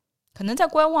可能在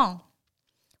观望，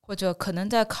或者可能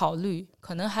在考虑，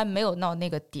可能还没有到那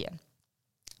个点，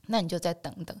那你就再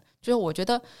等等。就是我觉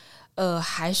得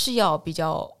还是要比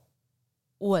较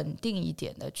稳定一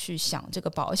点的去想这个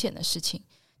保险的事情，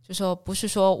就说不是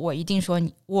说我一定说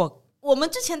我们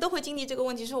之前都会经历这个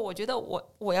问题，说我觉得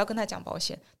我要跟他讲保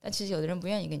险，但其实有的人不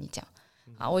愿意跟你讲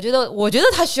我觉得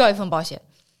他需要一份保险，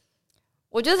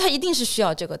我觉得他一定是需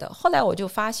要这个的。后来我就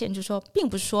发现，就是说并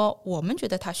不是说我们觉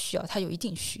得他需要，他有一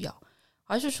定需要，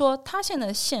而是说他现在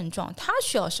的现状，他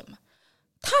需要什么，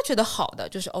他觉得好的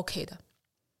就是 OK 的。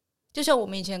就像我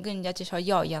们以前跟人家介绍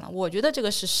药一样的，我觉得这个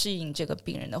是适应这个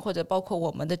病人的，或者包括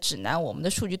我们的指南我们的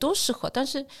数据都适合，但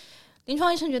是临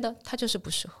床医生觉得他就是不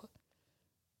适合，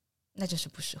那就是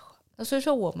不适合。那所以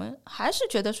说我们还是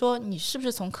觉得说，你是不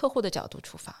是从客户的角度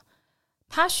出发，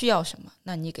他需要什么，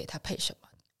那你给他配什么。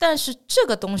但是这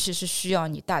个东西是需要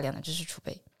你大量的知识储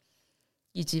备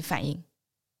以及反应。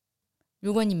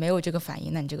如果你没有这个反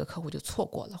应，那你这个客户就错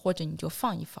过了，或者你就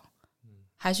放一放。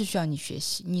还是需要你学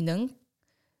习，你能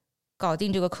搞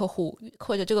定这个客户，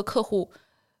或者这个客户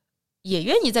也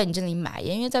愿意在你这里买，也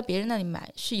愿意在别人那里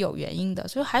买，是有原因的。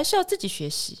所以还是要自己学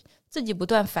习，自己不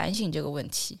断反省这个问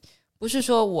题。不是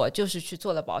说我就是去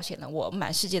做了保险了，我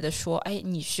满世界的说，哎，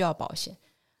你需要保险。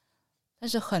但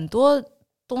是很多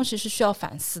东西是需要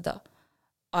反思的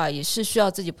啊，也是需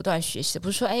要自己不断学习的。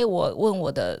不是说，哎，我问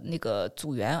我的那个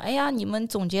组员，哎呀，你们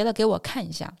总结了给我看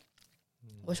一下，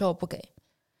我说我不给。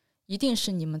一定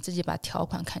是你们自己把条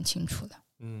款看清楚了，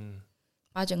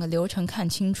把整个流程看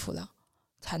清楚了，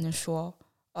才能说，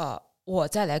我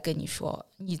再来跟你说，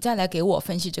你再来给我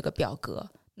分析这个表格，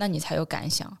那你才有感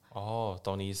想。哦，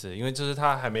懂你意思，因为就是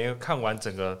他还没有看完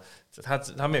整个，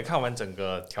他没有看完整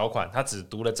个条款，他只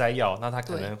读了摘要，那他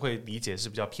可能会理解是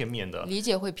比较片面的，理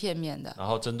解会片面的。然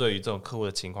后针对于这种客户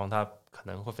的情况，他可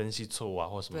能会分析错误啊，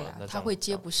或什么，对啊，他会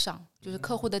接不上，就是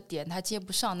客户的点他接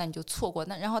不上，那你就错过，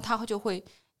那然后他就会。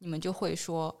你们就会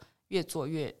说越做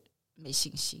越没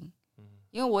信心，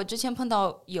因为我之前碰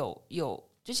到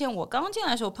之前我刚进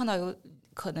来的时候碰到有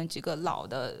可能几个老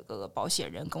的保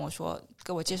险人跟我说，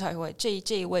给我介绍一位，这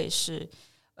一位是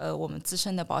我们资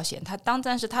深的保险，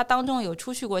但是他当中有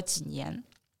出去过几年，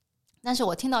但是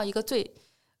我听到一个最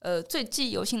记忆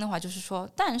犹新的话，就是说，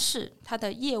但是他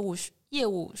的业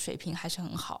务水平还是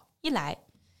很好。一来，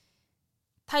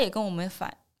他也跟我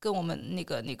们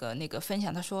那个分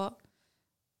享，他说。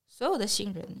所有的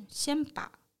新人先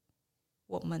把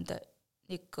我们的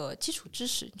那个基础知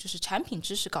识，就是产品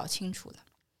知识搞清楚了，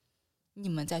你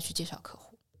们再去介绍客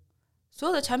户。所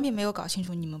有的产品没有搞清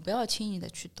楚，你们不要轻易的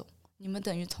去动，你们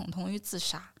等于同于自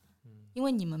杀，因为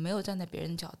你们没有站在别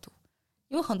人的角度。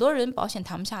因为很多人保险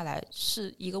谈不下来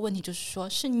是一个问题，就是说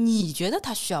是你觉得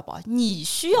他需要保险，你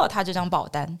需要他这张保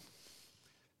单，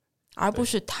而不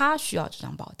是他需要这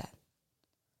张保单。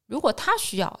如果他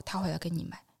需要，他会来跟你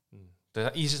买。对，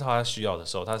他意识到他需要的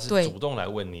时候，他是主动来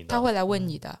问你的，他会来问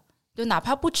你的，就哪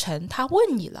怕不成，他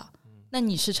问你了，那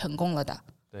你是成功了的。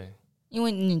对，因为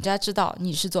人家知道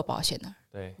你是做保险的，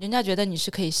对，人家觉得你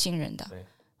是可以信任的，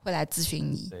会来咨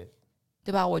询你，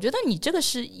对吧？我觉得你这个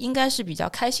应该是比较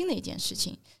开心的一件事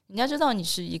情，人家知道你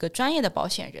是一个专业的保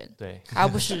险人，对，而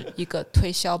不是一个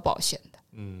推销保险的。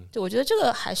就我觉得这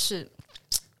个还是。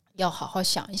要好好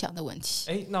想一想的问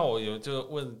题。那我就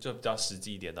问就比较实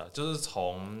际一点的，就是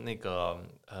从那个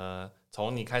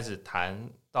从你开始谈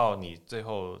到你最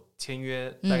后签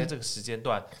约，大概这个时间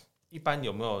段，一般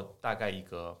有没有大概一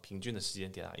个平均的时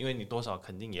间点啊？因为你多少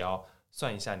肯定也要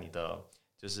算一下你的，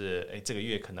就是这个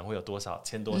月可能会有多少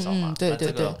签多少嘛。对。那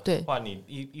这个话你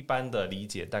一般的理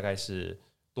解大概是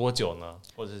多久呢？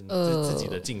或者是你自己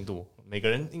的进度，每个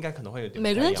人应该可能会有点，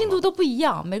每个人进度都不一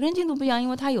样，因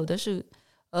为他有的是。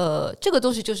这个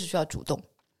东西就是需要主动，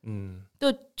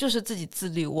就是自己自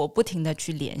律，我不停的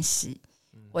去联系，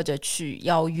或者去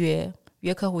邀约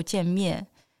客户见面，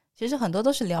其实很多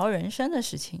都是聊人生的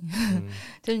事情，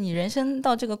就是你人生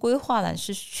到这个规划了，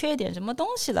是缺点什么东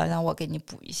西了，让我给你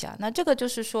补一下。那这个就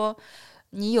是说，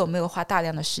你有没有花大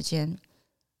量的时间？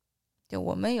就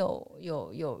我们有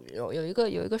一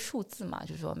个数字嘛，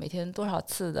就是说每天多少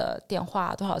次的电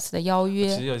话，多少次的邀约，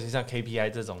其实有些像 KPI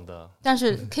这种的，但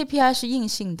是 KPI 是硬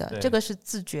性的，这个是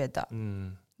自觉的。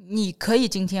你可以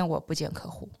今天我不见客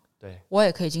户，对，我也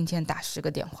可以今天打10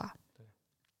个电话，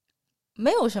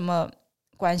没有什么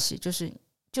关系，就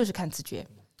是看自觉。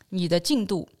你的进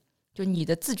度，就你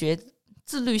的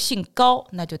自律性高，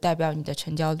那就代表你的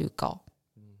成交率高，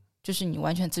就是你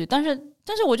完全自律。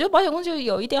但是我觉得保险公司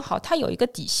有一点好，它有一个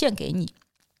底线给你，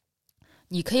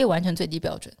你可以完成最低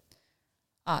标准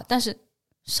啊，但是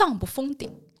上不封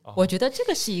顶。我觉得这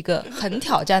个是一个很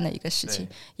挑战的一个事情，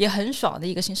也很爽的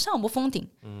一个事情。上不封顶，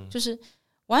就是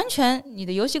完全你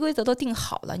的游戏规则都定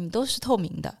好了，你都是透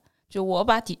明的。就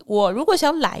我如果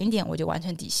想懒一点，我就完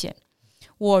成底线；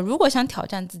我如果想挑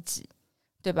战自己，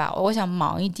对吧？我想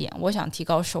忙一点，我想提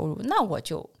高收入，那我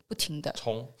就不停的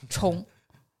冲。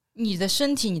你的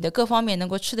身体，你的各方面能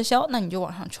够吃得消，那你就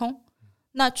往上冲。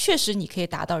那确实你可以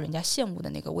达到人家羡慕的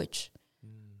那个位置。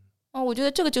我觉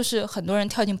得这个就是很多人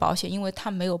跳进保险，因为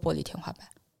他没有玻璃天花板。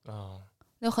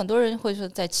那很多人会说，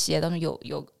在企业当中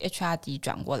有 HRD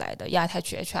转过来的，亚太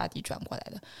区 HRD 转过来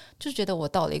的，就是觉得我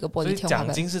到了一个玻璃天花板。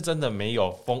奖金是真的没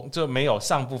有就没有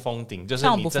上不封顶，就是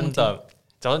你真的，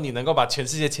假如你能够把全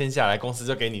世界签下来，公司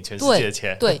就给你全世界的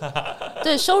钱。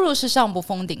对，收入是上不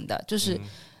封顶的，就是。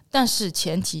但是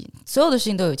前提，所有的事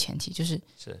情都有前提，就是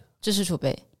知识储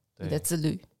备，你的自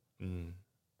律，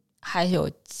还有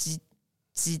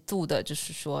极度的就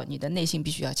是说你的内心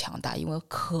必须要强大，因为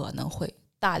可能会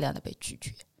大量的被拒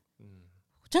绝，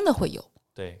真的会有。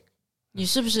对，你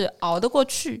是不是熬得过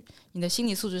去？你的心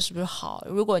理素质是不是好？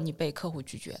如果你被客户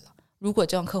拒绝了，如果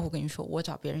这样客户跟你说我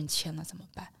找别人签了怎么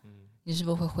办？你是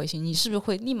不是会灰心？你是不是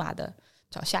会立马的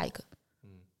找下一个？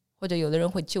或者有的人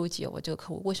会纠结，我这个客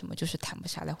户为什么就是谈不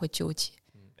下来，会纠结。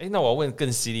那我要问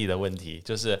更犀利的问题，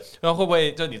就是会不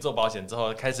会就你做保险之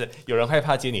后开始有人害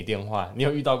怕接你电话？你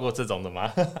有遇到过这种的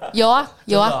吗？有啊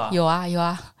有啊有啊有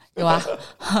啊有啊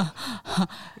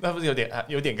那不是有点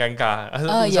尴尬？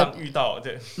路上遇到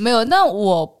对没有？那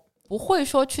我不会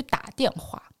说去打电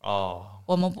话哦。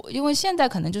我们不，因为现在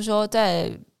可能就是说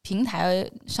在平台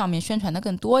上面宣传的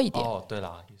更多一点。哦，对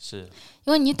啦，也是。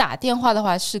因为你打电话的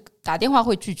话是打电话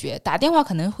会拒绝，打电话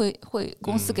可能会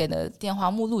公司给的电话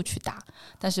目录去打，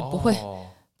但是不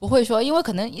会说，因为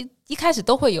可能一开始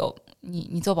都会有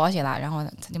你做保险啦，然后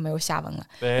他就没有下文了。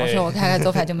我说我开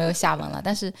做牌就没有下文了，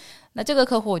但是那这个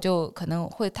客户就可能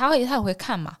会他也会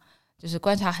看嘛，就是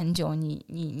观察很久，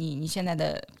你现在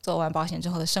的做完保险之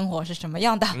后的生活是什么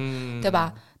样的，对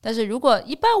吧？但是如果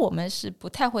一般我们是不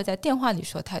太会在电话里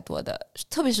说太多的，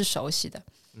特别是熟悉的，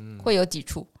会有抵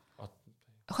触。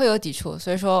会有抵触，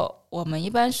所以说我们一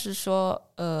般是说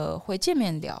会见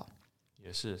面聊，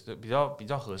也是比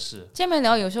较合适。见面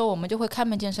聊有时候我们就会开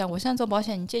门见山，我现在做保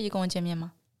险，你介意跟我见面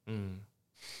吗？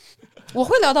我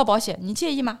会聊到保险，你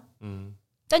介意吗？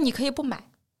但你可以不买，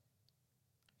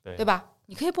对吧？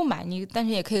你可以不买，但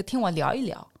是也可以听我聊一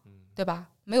聊，对吧？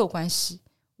没有关系，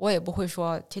我也不会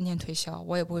说天天推销，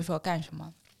我也不会说干什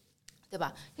么，对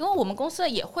吧？因为我们公司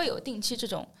也会有定期这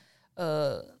种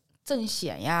赠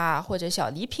险呀，或者小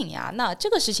礼品呀，那这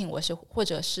个事情我是或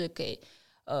者是给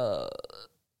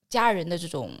家人的这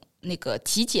种那个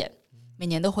体检，每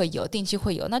年都会有，定期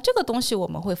会有。那这个东西我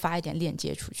们会发一点链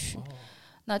接出去，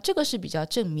那这个是比较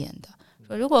正面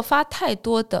的。如果发太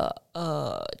多的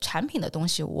产品的东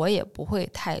西，我也不会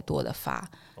太多的发，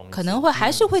可能会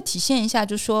还是会体现一下，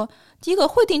就是说第一个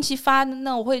会定期发，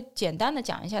那我会简单的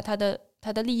讲一下它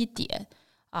的利益点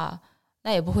啊。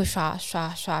那也不会刷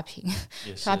屏，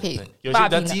刷屏。有些比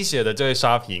较鸡血的就会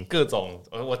刷屏，各种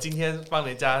我今天帮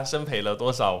人家生赔了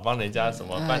多少，我帮人家什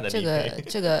么办的理赔。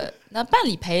这个那办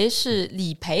理赔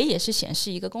也是显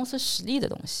示一个公司实力的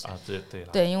东西啊。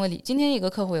对，因为今天有个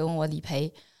客户也问我理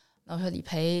赔，那我说理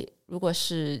赔如果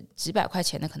是几百块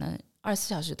钱的，可能24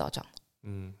小时就到账了。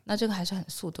那这个还是很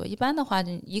速度。一般的话，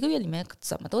一个月里面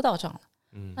怎么都到账了。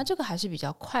那这个还是比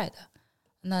较快的。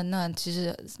那其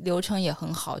实流程也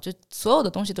很好，就所有的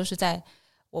东西都是在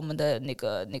我们的那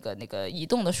个移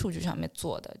动的数据上面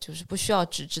做的，就是不需要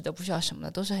纸质的，不需要什么的，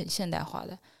都是很现代化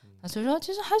的。所以说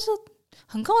其实还是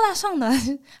很高大上的，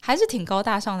还是挺高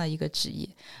大上的一个职业，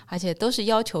而且都是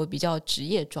要求比较职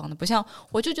业装的，不像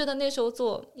我就觉得那时候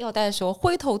做药代的时候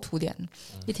灰头土脸，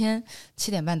一天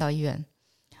7点半到医院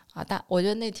啊，我觉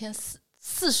得那天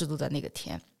40度的那个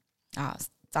天啊，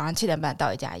早上7点半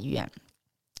到一家医院。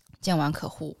见完客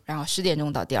户，然后10点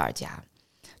钟到第二家，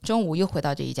中午又回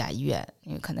到这一家医院，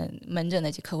因为可能门诊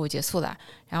的客户结束了，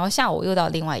然后下午又到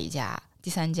另外一家、第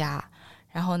3家，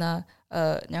然后呢，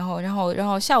然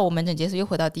后下午门诊结束又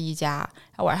回到第一家，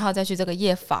晚上再去这个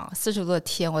夜访，40度的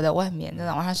天，我在外面，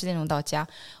那晚上10点钟到家，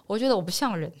我觉得我不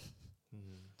像人，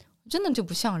真的就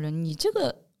不像人。你这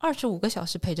个25个小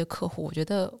时陪着客户，我觉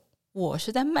得我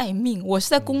是在卖命，我是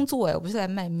在工作我不是在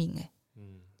卖命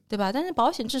对吧？但是保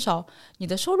险至少你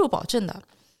的收入保证的，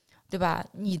对吧？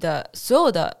你的所有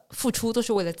的付出都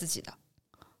是为了自己的，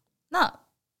那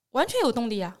完全有动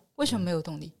力啊！为什么没有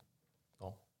动力？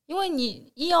因为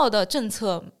你医药的政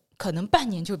策可能半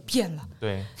年就变了，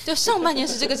对，就上半年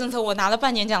是这个政策，我拿了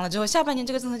半年奖了之后，下半年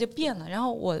这个政策就变了，然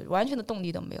后我完全的动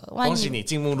力都没有了。恭喜你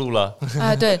进目录了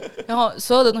对，然后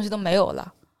所有的东西都没有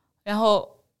了，然后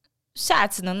下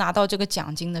次能拿到这个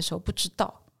奖金的时候不知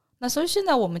道。那所以现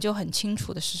在我们就很清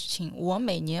楚的事情，我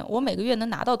每个月能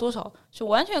拿到多少，是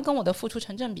完全跟我的付出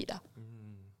成正比的。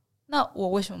那我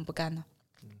为什么不干呢？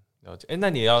了解。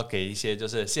那你要给一些就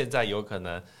是现在有可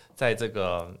能在这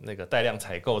个带量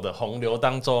采购的洪流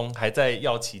当中还在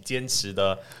药企坚持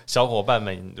的小伙伴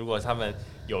们，如果他们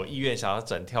有意愿想要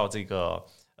转跳这个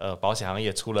保险行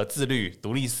业，除了自律、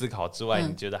独立思考之外，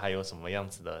你觉得还有什么样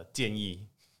子的建议？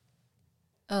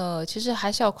其实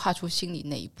还是要跨出心理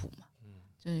那一步嘛。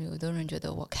就是有的人觉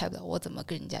得我开不了，我怎么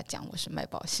跟人家讲我是卖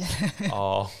保险？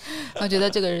我觉得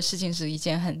这个事情是一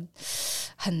件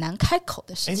很难开口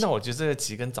的事情。那我觉得这个其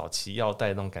实跟早期药代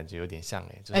那种感觉有点像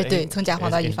对，从甲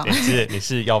方到乙方。你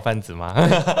是药贩子吗？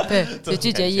对，就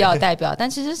拒绝医药代表，但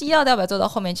其实是医药代表做到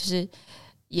后面，其实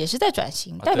也是在转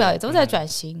型，代表也都在转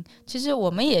型。其实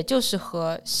我们也就是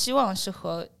希望是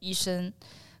和医生、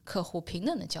客户平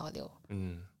等的交流。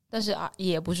但是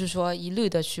也不是说一律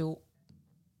的去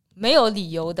没有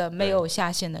理由的、没有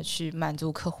下限的去满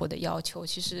足客户的要求。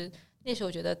其实那时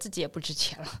候觉得自己也不值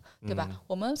钱了，对吧？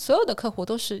我们所有的客户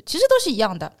其实都是一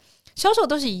样的，销售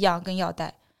都是一样，跟药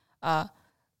代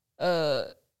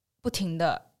不停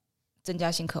的增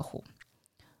加新客户，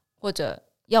或者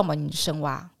要么你深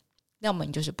挖，要么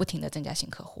你就是不停的增加新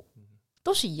客户，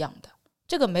都是一样的，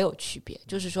这个没有区别，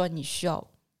就是说你需要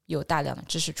有大量的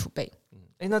知识储备。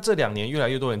那这2年越来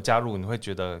越多人加入，你会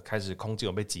觉得开始空间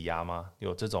有被挤压吗？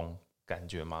有这种感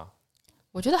觉吗？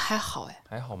我觉得还好。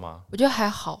还好吗？我觉得还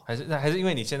好，还是因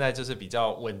为你现在就是比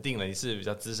较稳定了，你是比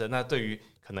较资深，那对于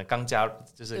可能刚加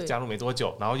入没多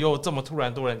久，然后又这么突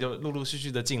然多人就陆陆续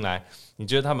续的进来，你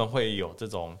觉得他们会有这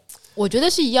种？我觉得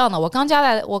是一样的。我刚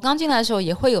进来的时候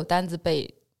也会有单子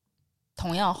被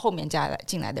同样后面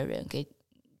进来的人给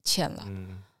签了，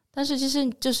但是其实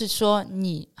就是说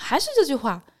你还是这句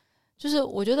话，就是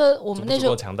我觉得我们那时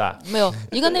候强大，没有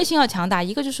一个内心要强大，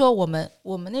一个就是说我们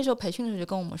那时候培训的时候就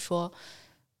跟我们说，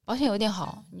保险有点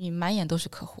好，你满眼都是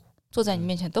客户，坐在你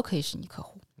面前都可以是你客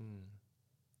户，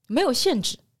没有限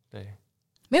制，对，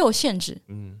没有限制，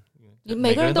你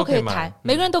每个人都可以谈，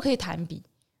每个人都可以谈比，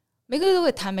每个人都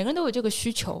会谈，每个人都有这个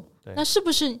需求，那是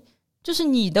不是就是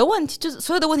你的问题，就是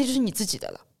所有的问题就是你自己的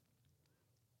了？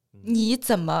你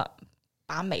怎么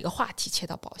把每个话题切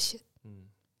到保险？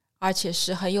而且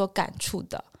是很有感触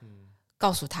的，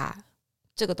告诉他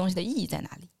这个东西的意义在哪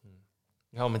里。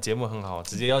你看我们节目很好，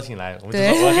直接邀请来，我们就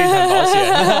说我要跟你谈保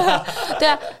险。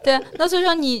对啊，那所以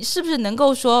说你是不是能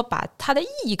够说把它的意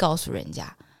义告诉人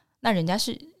家？那人家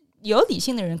是有理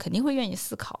性的人，肯定会愿意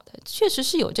思考的。确实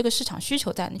是有这个市场需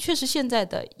求在的，确实现在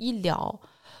的医疗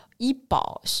医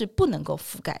保是不能够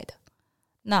覆盖的，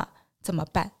那怎么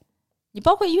办？你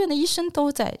包括医院的医生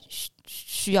都在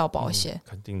需要保险，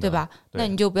肯定的，对吧？那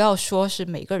你就不要说是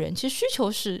每个人，其实需求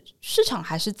是市场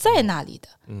还是在那里的，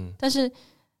但是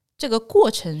这个过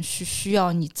程是需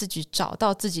要你自己找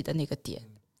到自己的那个点。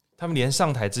他们连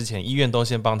上台之前，医院都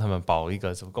先帮他们保一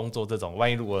个什么工作这种，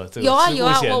万一如果这个有啊，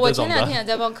我前2天也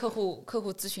在帮客户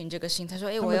咨询这个事情，他说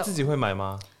我要自己会买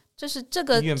吗？就是这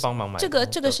个医院帮忙买，这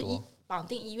个是绑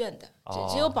定医院的，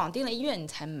只有绑定了医院你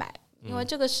才买。因为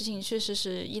这个事情确实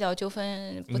是医疗纠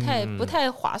纷不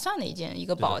太划算的一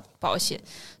个保险，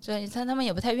所以他们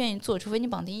也不太愿意做，除非你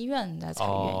绑定医院那才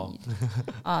愿意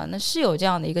那是有这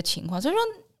样的一个情况。所以说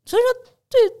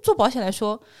对做保险来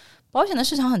说，保险的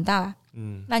市场很大啦，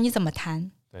那你怎么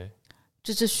谈？对，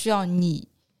这是需要你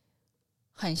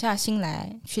狠下心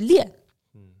来去练，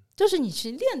就是你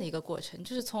去练的一个过程，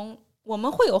就是从我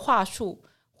们会有话术，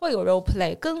会有 role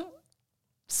play， 跟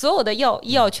所有的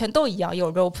医药圈都一样，有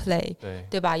role play，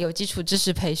 对吧？有基础知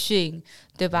识培训，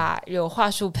对吧？有话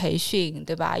术培训，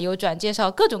对吧？有转介绍，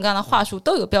各种各样的话术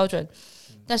都有标准，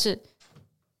但是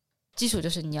基础就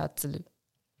是你要自律，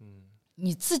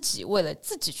你自己为了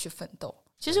自己去奋斗。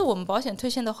其实我们保险推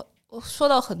荐的说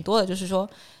到很多的，就是说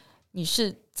你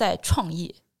是在创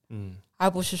业，而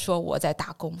不是说我在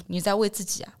打工，你在为自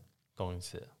己啊。懂意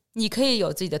思。你可以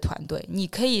有自己的团队，你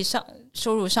可以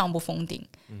收入上不封顶，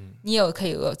你也可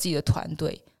以有自己的团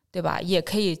队，对吧？也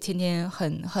可以天天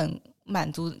很满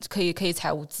足，可以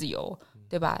财务自由，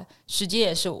对吧？时间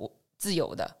也是自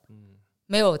由的，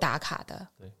没有打卡的，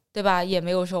对吧？也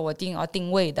没有说我要定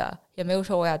位的，也没有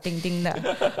说我要钉钉的，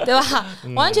对吧？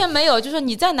完全没有，就是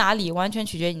你在哪里完全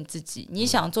取决于你自己，你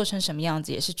想做成什么样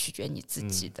子也是取决你自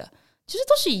己的，其实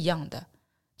都是一样的。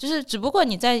就是只不过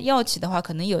你在药企的话，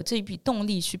可能有这笔动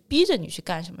力去逼着你去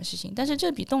干什么事情，但是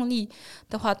这笔动力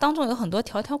的话，当中有很多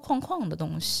条条框框的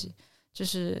东西，就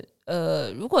是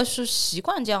如果是习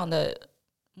惯这样的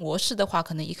模式的话，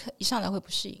可能一上来会不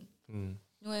适应，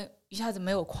因为一下子没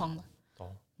有框了，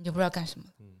你就不知道干什么。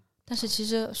但是其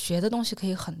实学的东西可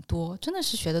以很多，真的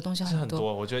是学的东西很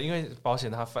多。我觉得因为保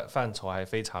险它范畴还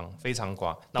非常非常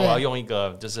广。那我要用一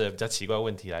个就是比较奇怪的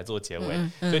问题来做结尾。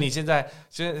所以你现在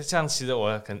像其实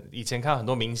我以前看很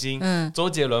多明星，周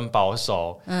杰伦保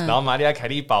手，然后玛丽亚凯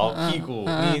莉保屁股。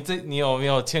你有没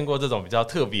有签过这种比较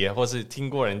特别，或是听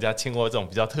过人家签过这种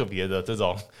比较特别的这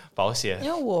种保险？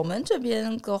因为我们这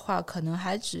边的话，可能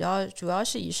还主要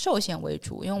是以寿险为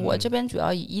主，因为我这边主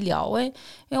要以医疗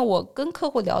因为我跟客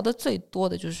户聊的最多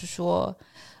的就是说，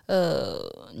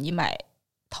你买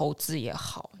投资也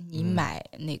好，你买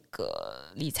那个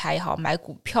理财也好，买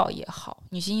股票也好，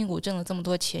你辛辛苦苦挣了这么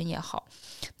多钱也好，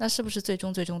那是不是最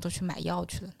终都去买药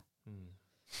去了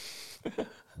呢？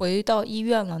回到医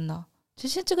院了呢？其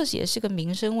实这个也是个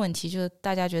民生问题，就是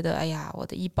大家觉得，哎呀，我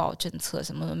的医保政策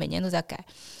什么每年都在改，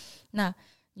那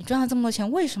你赚了这么多钱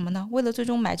为什么呢？为了最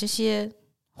终买这些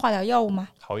化疗药物吗？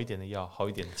好一点的药，好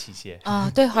一点的器械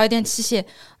啊，对，好一点器械。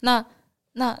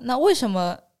那为什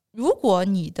么如果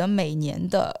你的每年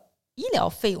的医疗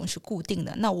费用是固定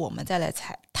的，那我们再来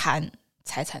谈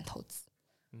财产投资，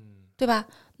对吧？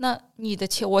那你的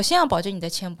钱，我先要保证你的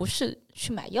钱不是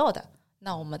去买药的，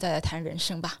那我们再来谈人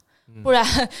生吧，不然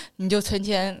你就存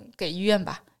钱给医院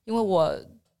吧。因为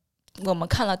我们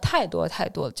看了太多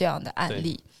这样的案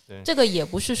例，这个也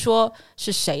不是说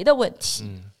是谁的问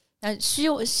题，那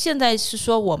现在是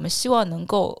说我们希望能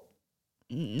够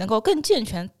更健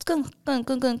全、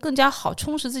更加好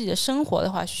充实自己的生活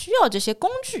的话，需要这些工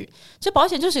具。这保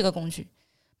险就是一个工具，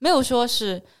没有说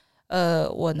是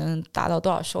我能达到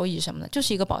多少收益什么的，就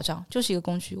是一个保障，就是一个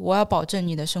工具。我要保证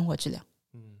你的生活质量。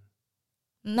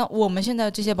那我们现在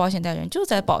这些保险代理人就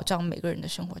在保障每个人的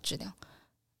生活质量，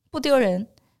不丢人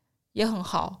也很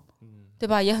好，对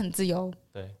吧？也很自由，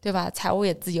对吧？财务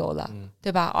也自由了，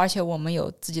对吧？而且我们有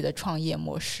自己的创业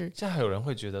模式。现在还有人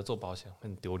会觉得做保险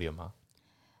很丢脸吗？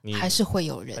还是会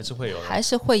有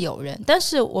人，但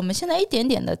是我们现在一点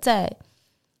点的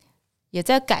也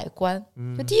在改观。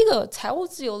就第一个，财务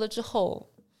自由了之后，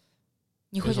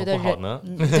你会觉得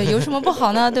对，有什么不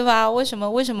好呢？对吧？为什么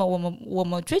我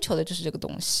们追求的就是这个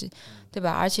东西，对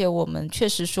吧？而且我们确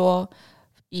实说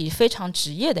以非常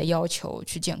职业的要求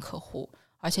去见客户，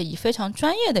而且以非常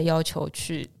专业的要求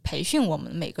去培训我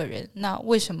们每个人。那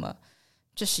为什么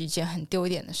这是一件很丢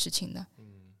脸的事情呢？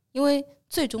因为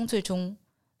最终，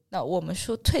那我们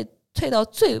说退到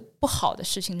最不好的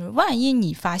事情，就是万一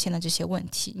你发现了这些问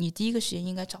题，你第一个时间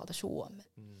应该找的是我们。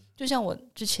就像我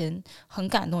之前很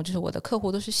感动，就是我的客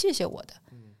户都是谢谢我的，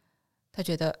他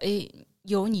觉得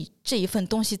有你这一份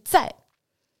东西在，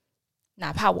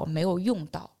哪怕我没有用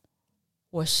到，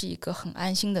我是一个很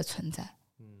安心的存在。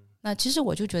那其实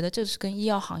我就觉得这是跟医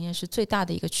药行业是最大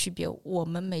的一个区别。我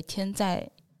们每天在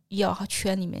医药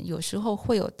圈里面，有时候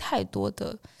会有太多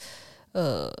的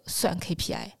算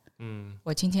KPI。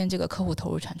我今天这个客户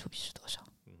投入产出比是多少？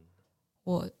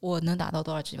我能达到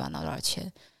多少指标，拿多少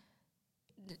钱？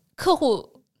客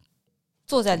户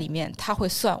坐在里面，他会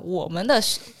算我们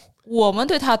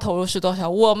对他投入是多少，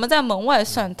我们在门外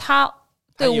算他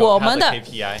对我们的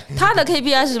KPI， 他的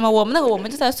KPI 是什么？我们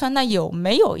就在算，那有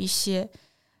没有一些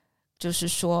就是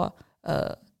说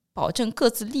保证各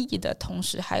自利益的同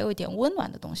时，还有一点温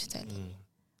暖的东西在里面。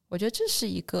我觉得这是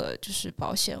一个就是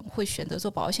保险会选择做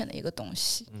保险的一个东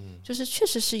西，就是确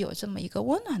实是有这么一个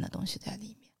温暖的东西在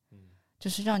里面，就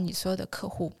是让你所有的客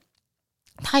户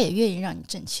他也愿意让你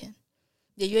挣钱，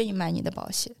也愿意买你的保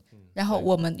险，然后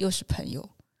我们又是朋友。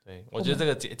对，我觉得这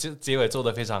个结尾做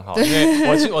得非常好，因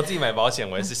为我自己买保险，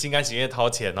我也是心甘情愿掏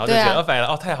钱，然后就觉得反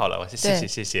正太好了，我谢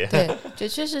谢。对，这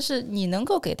确实是你能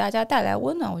够给大家带来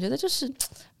温暖，我觉得就是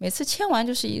每次签完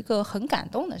就是一个很感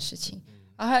动的事情。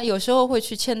有时候会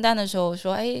去签单的时候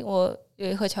说，我有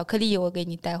一盒巧克力，我给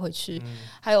你带回去。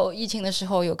还有疫情的时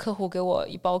候，有客户给我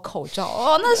一包口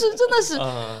罩，那是真的是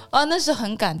那是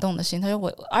很感动的事情。他说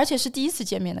而且是第一次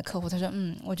见面的客户，他说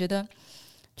我觉得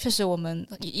确实我们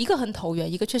一个很投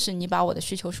缘，一个确实你把我的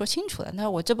需求说清楚了，那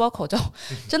我这包口罩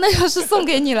真的就是送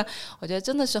给你了。我觉得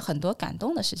真的是很多感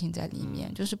动的事情在里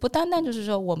面，就是不单单就是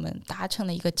说我们达成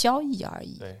了一个交易而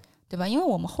已，对吧？因为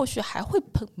我们后续还会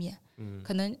碰面，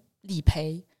可能理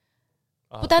赔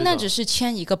不单单只是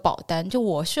签一个保单，就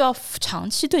我是要长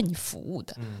期对你服务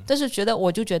的。但是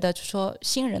我就觉得就说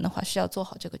新人的话是要做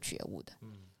好这个觉悟的，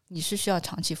你是需要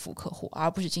长期服务客户，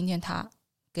而不是今天他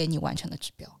给你完成的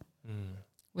指标。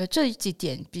我觉得这几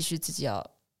点必须自己要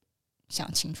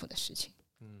想清楚的事情。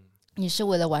你是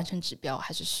为了完成指标，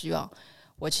还是需要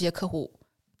我这些客户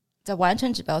在完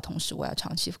成指标的同时，我要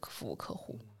长期服务客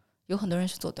户？有很多人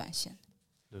是做短线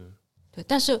的，对，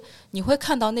但是你会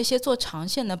看到那些做长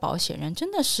线的保险人，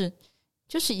真的是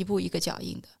就是一步一个脚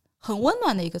印的，很温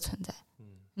暖的一个存在。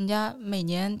人家每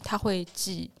年他会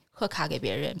寄贺卡给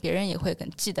别人，别人也会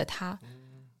记得他。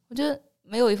我觉得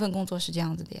没有一份工作是这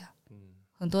样子的呀，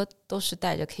很多都是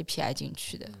带着 KPI 进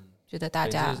去的，觉得大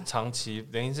家长期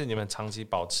等于是你们长期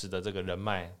保持的这个人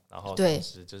脉，然后同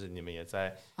时就是你们也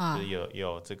在就是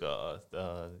有这个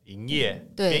营业，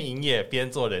边营业边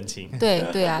做人情。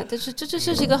对啊，这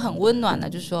是一个很温暖的，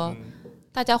就是说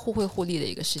大家互惠互利的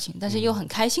一个事情，但是又很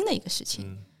开心的一个事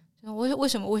情。为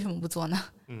什么不做呢？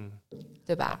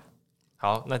对吧？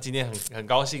好，那今天很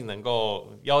高兴能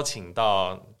够邀请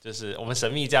到就是我们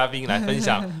神秘嘉宾来分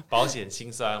享保险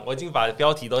辛酸。我已经把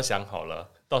标题都想好了，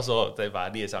到时候再把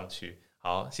它列上去。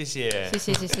好，谢谢，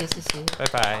拜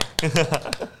拜。